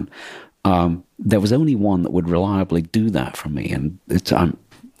this band, there was only one that would reliably do that for me, and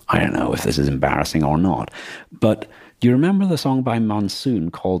I don't know if this is embarrassing or not, but do you remember the song by Monsoon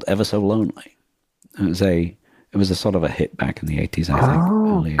called "Ever So Lonely"? It was a sort of a hit back in the 80s, I think.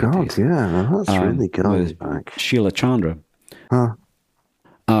 Oh God, 80s. Yeah, that's really going back. Sheila Chandra.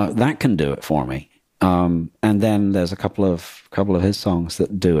 That can do it for me. And then there's a couple of his songs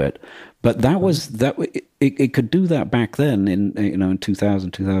that do it. But it could do that back then in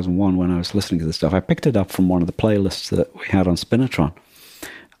 2000, 2001 when I was listening to this stuff. I picked it up from one of the playlists that we had on Spinatron.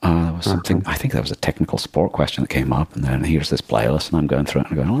 There was something, I think there was a technical support question that came up, and then here's this playlist, and I'm going through it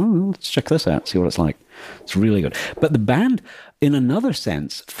and going, oh, let's check this out, see what it's like. It's really good. But the band, in another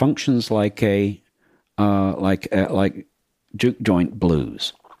sense, functions like juke joint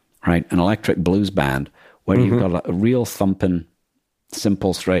blues, right? An electric blues band where you've got a real thumping,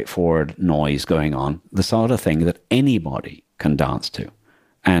 simple, straightforward noise going on, the sort of thing that anybody can dance to.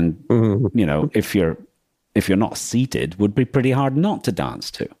 And, if you're not seated, would be pretty hard not to dance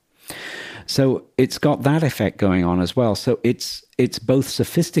to. So it's got that effect going on as well. So it's both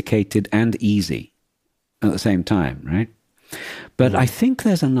sophisticated and easy at the same time, right? But I think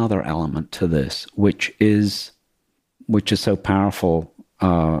there's another element to this, which is so powerful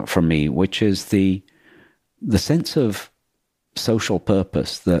for me, which is the sense of social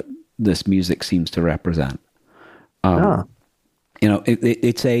purpose that this music seems to represent.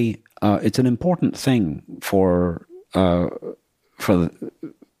 It's an important thing for the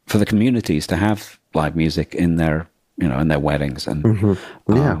communities to have live music in their weddings and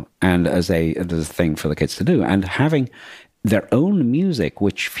and as a thing for the kids to do, and having their own music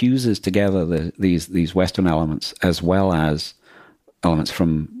which fuses together these Western elements as well as elements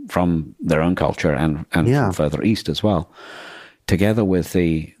from their own culture and from further east as well, together with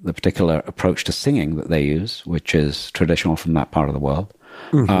the particular approach to singing that they use, which is traditional from that part of the world.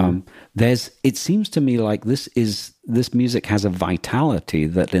 It seems to me like this music has a vitality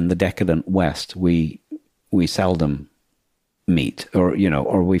that in the decadent West we seldom meet, or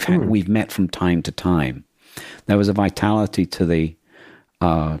we've met from time to time. There was a vitality to the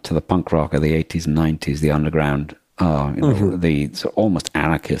punk rock of the 80s and 90s, the underground, the almost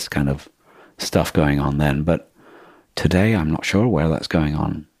anarchist kind of stuff going on then. But today, I'm not sure where that's going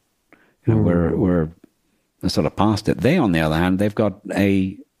on. We're sort of past it. They, on the other hand, they've got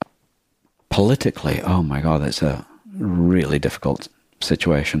politically, oh my God, it's a really difficult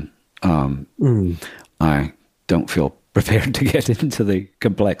situation. I don't feel prepared to get into the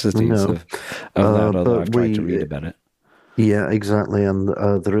complexities of that, although I've tried to read about it. Yeah, exactly. And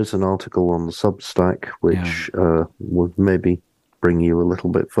there is an article on the Substack which would maybe bring you a little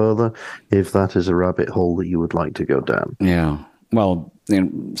bit further if that is a rabbit hole that you would like to go down. Yeah. Well,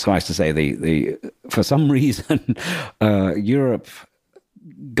 suffice to say, for some reason, Europe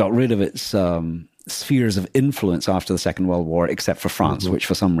got rid of its spheres of influence after the Second World War, except for France, which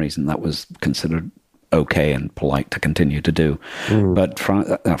for some reason that was considered okay and polite to continue to do. But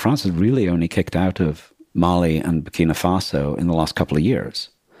France has really only kicked out of Mali and Burkina Faso in the last couple of years.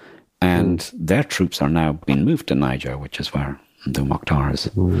 And their troops are now being moved to Niger, which is where Mdou Moctar is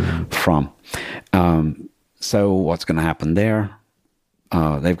from. So what's going to happen there?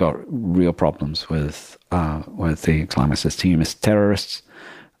 They've got real problems with the Islamist terrorists,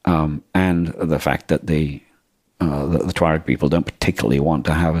 and the fact that the Tuareg people don't particularly want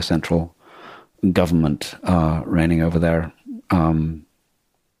to have a central government reigning over their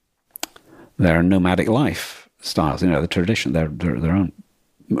nomadic lifestyles. The tradition, their own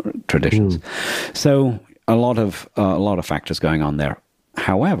traditions. So a lot of factors going on there.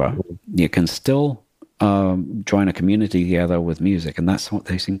 However, you can still join a community together with music, and that's what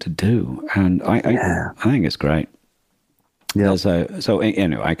they seem to do. And I think it's great. Yeah. So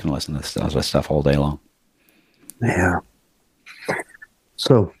anyway, I can listen to this stuff all day long. Yeah.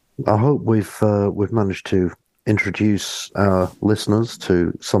 So I hope we've managed to introduce our listeners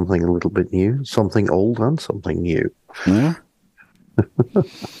to something a little bit new, something old and something new. Yeah.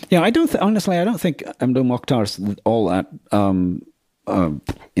 Yeah, honestly, I don't think Mdou Mokhtar's all that.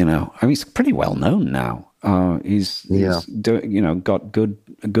 He's pretty well known now. He's got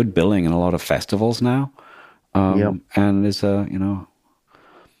good billing in a lot of festivals now, and is very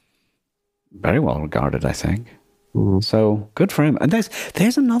well regarded, I think. So good for him. And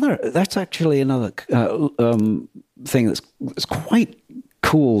that's actually another thing that's quite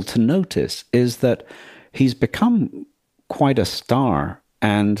cool to notice, is that he's become quite a star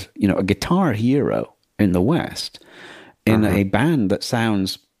and a guitar hero in the West, in a band that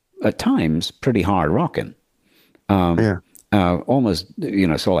sounds at times pretty hard rocking, almost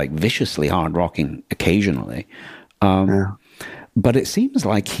sort of like viciously hard rocking occasionally, but it seems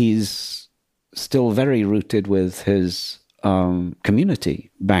like he's still very rooted with his community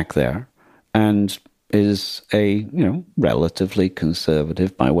back there, and is a relatively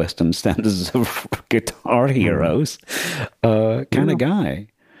conservative by Western standards of guitar heroes kind of guy,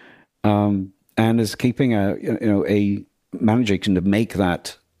 and is keeping managing to make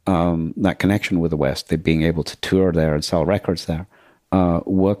that connection with the West, they being able to tour there and sell records there,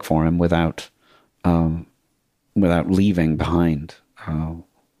 work for him without leaving behind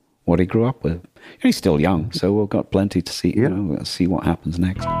what he grew up with. He's still young, so we've got plenty to see. See what happens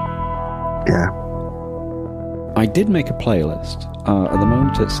next. Yeah. I did make a playlist. At the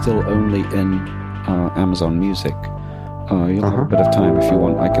moment, it's still only in Amazon Music. You'll have a bit of time if you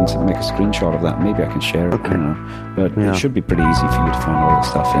want. I can make a screenshot of that. Maybe I can share it. Okay. I don't know. But it should be pretty easy for you to find all the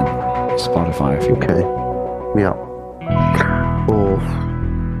stuff in Spotify if you want. Yeah.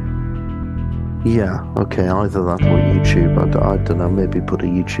 Okay, either that or YouTube. I don't know, maybe put a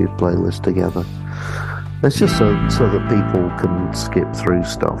YouTube playlist together. It's just so that people can skip through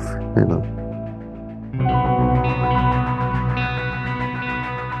stuff,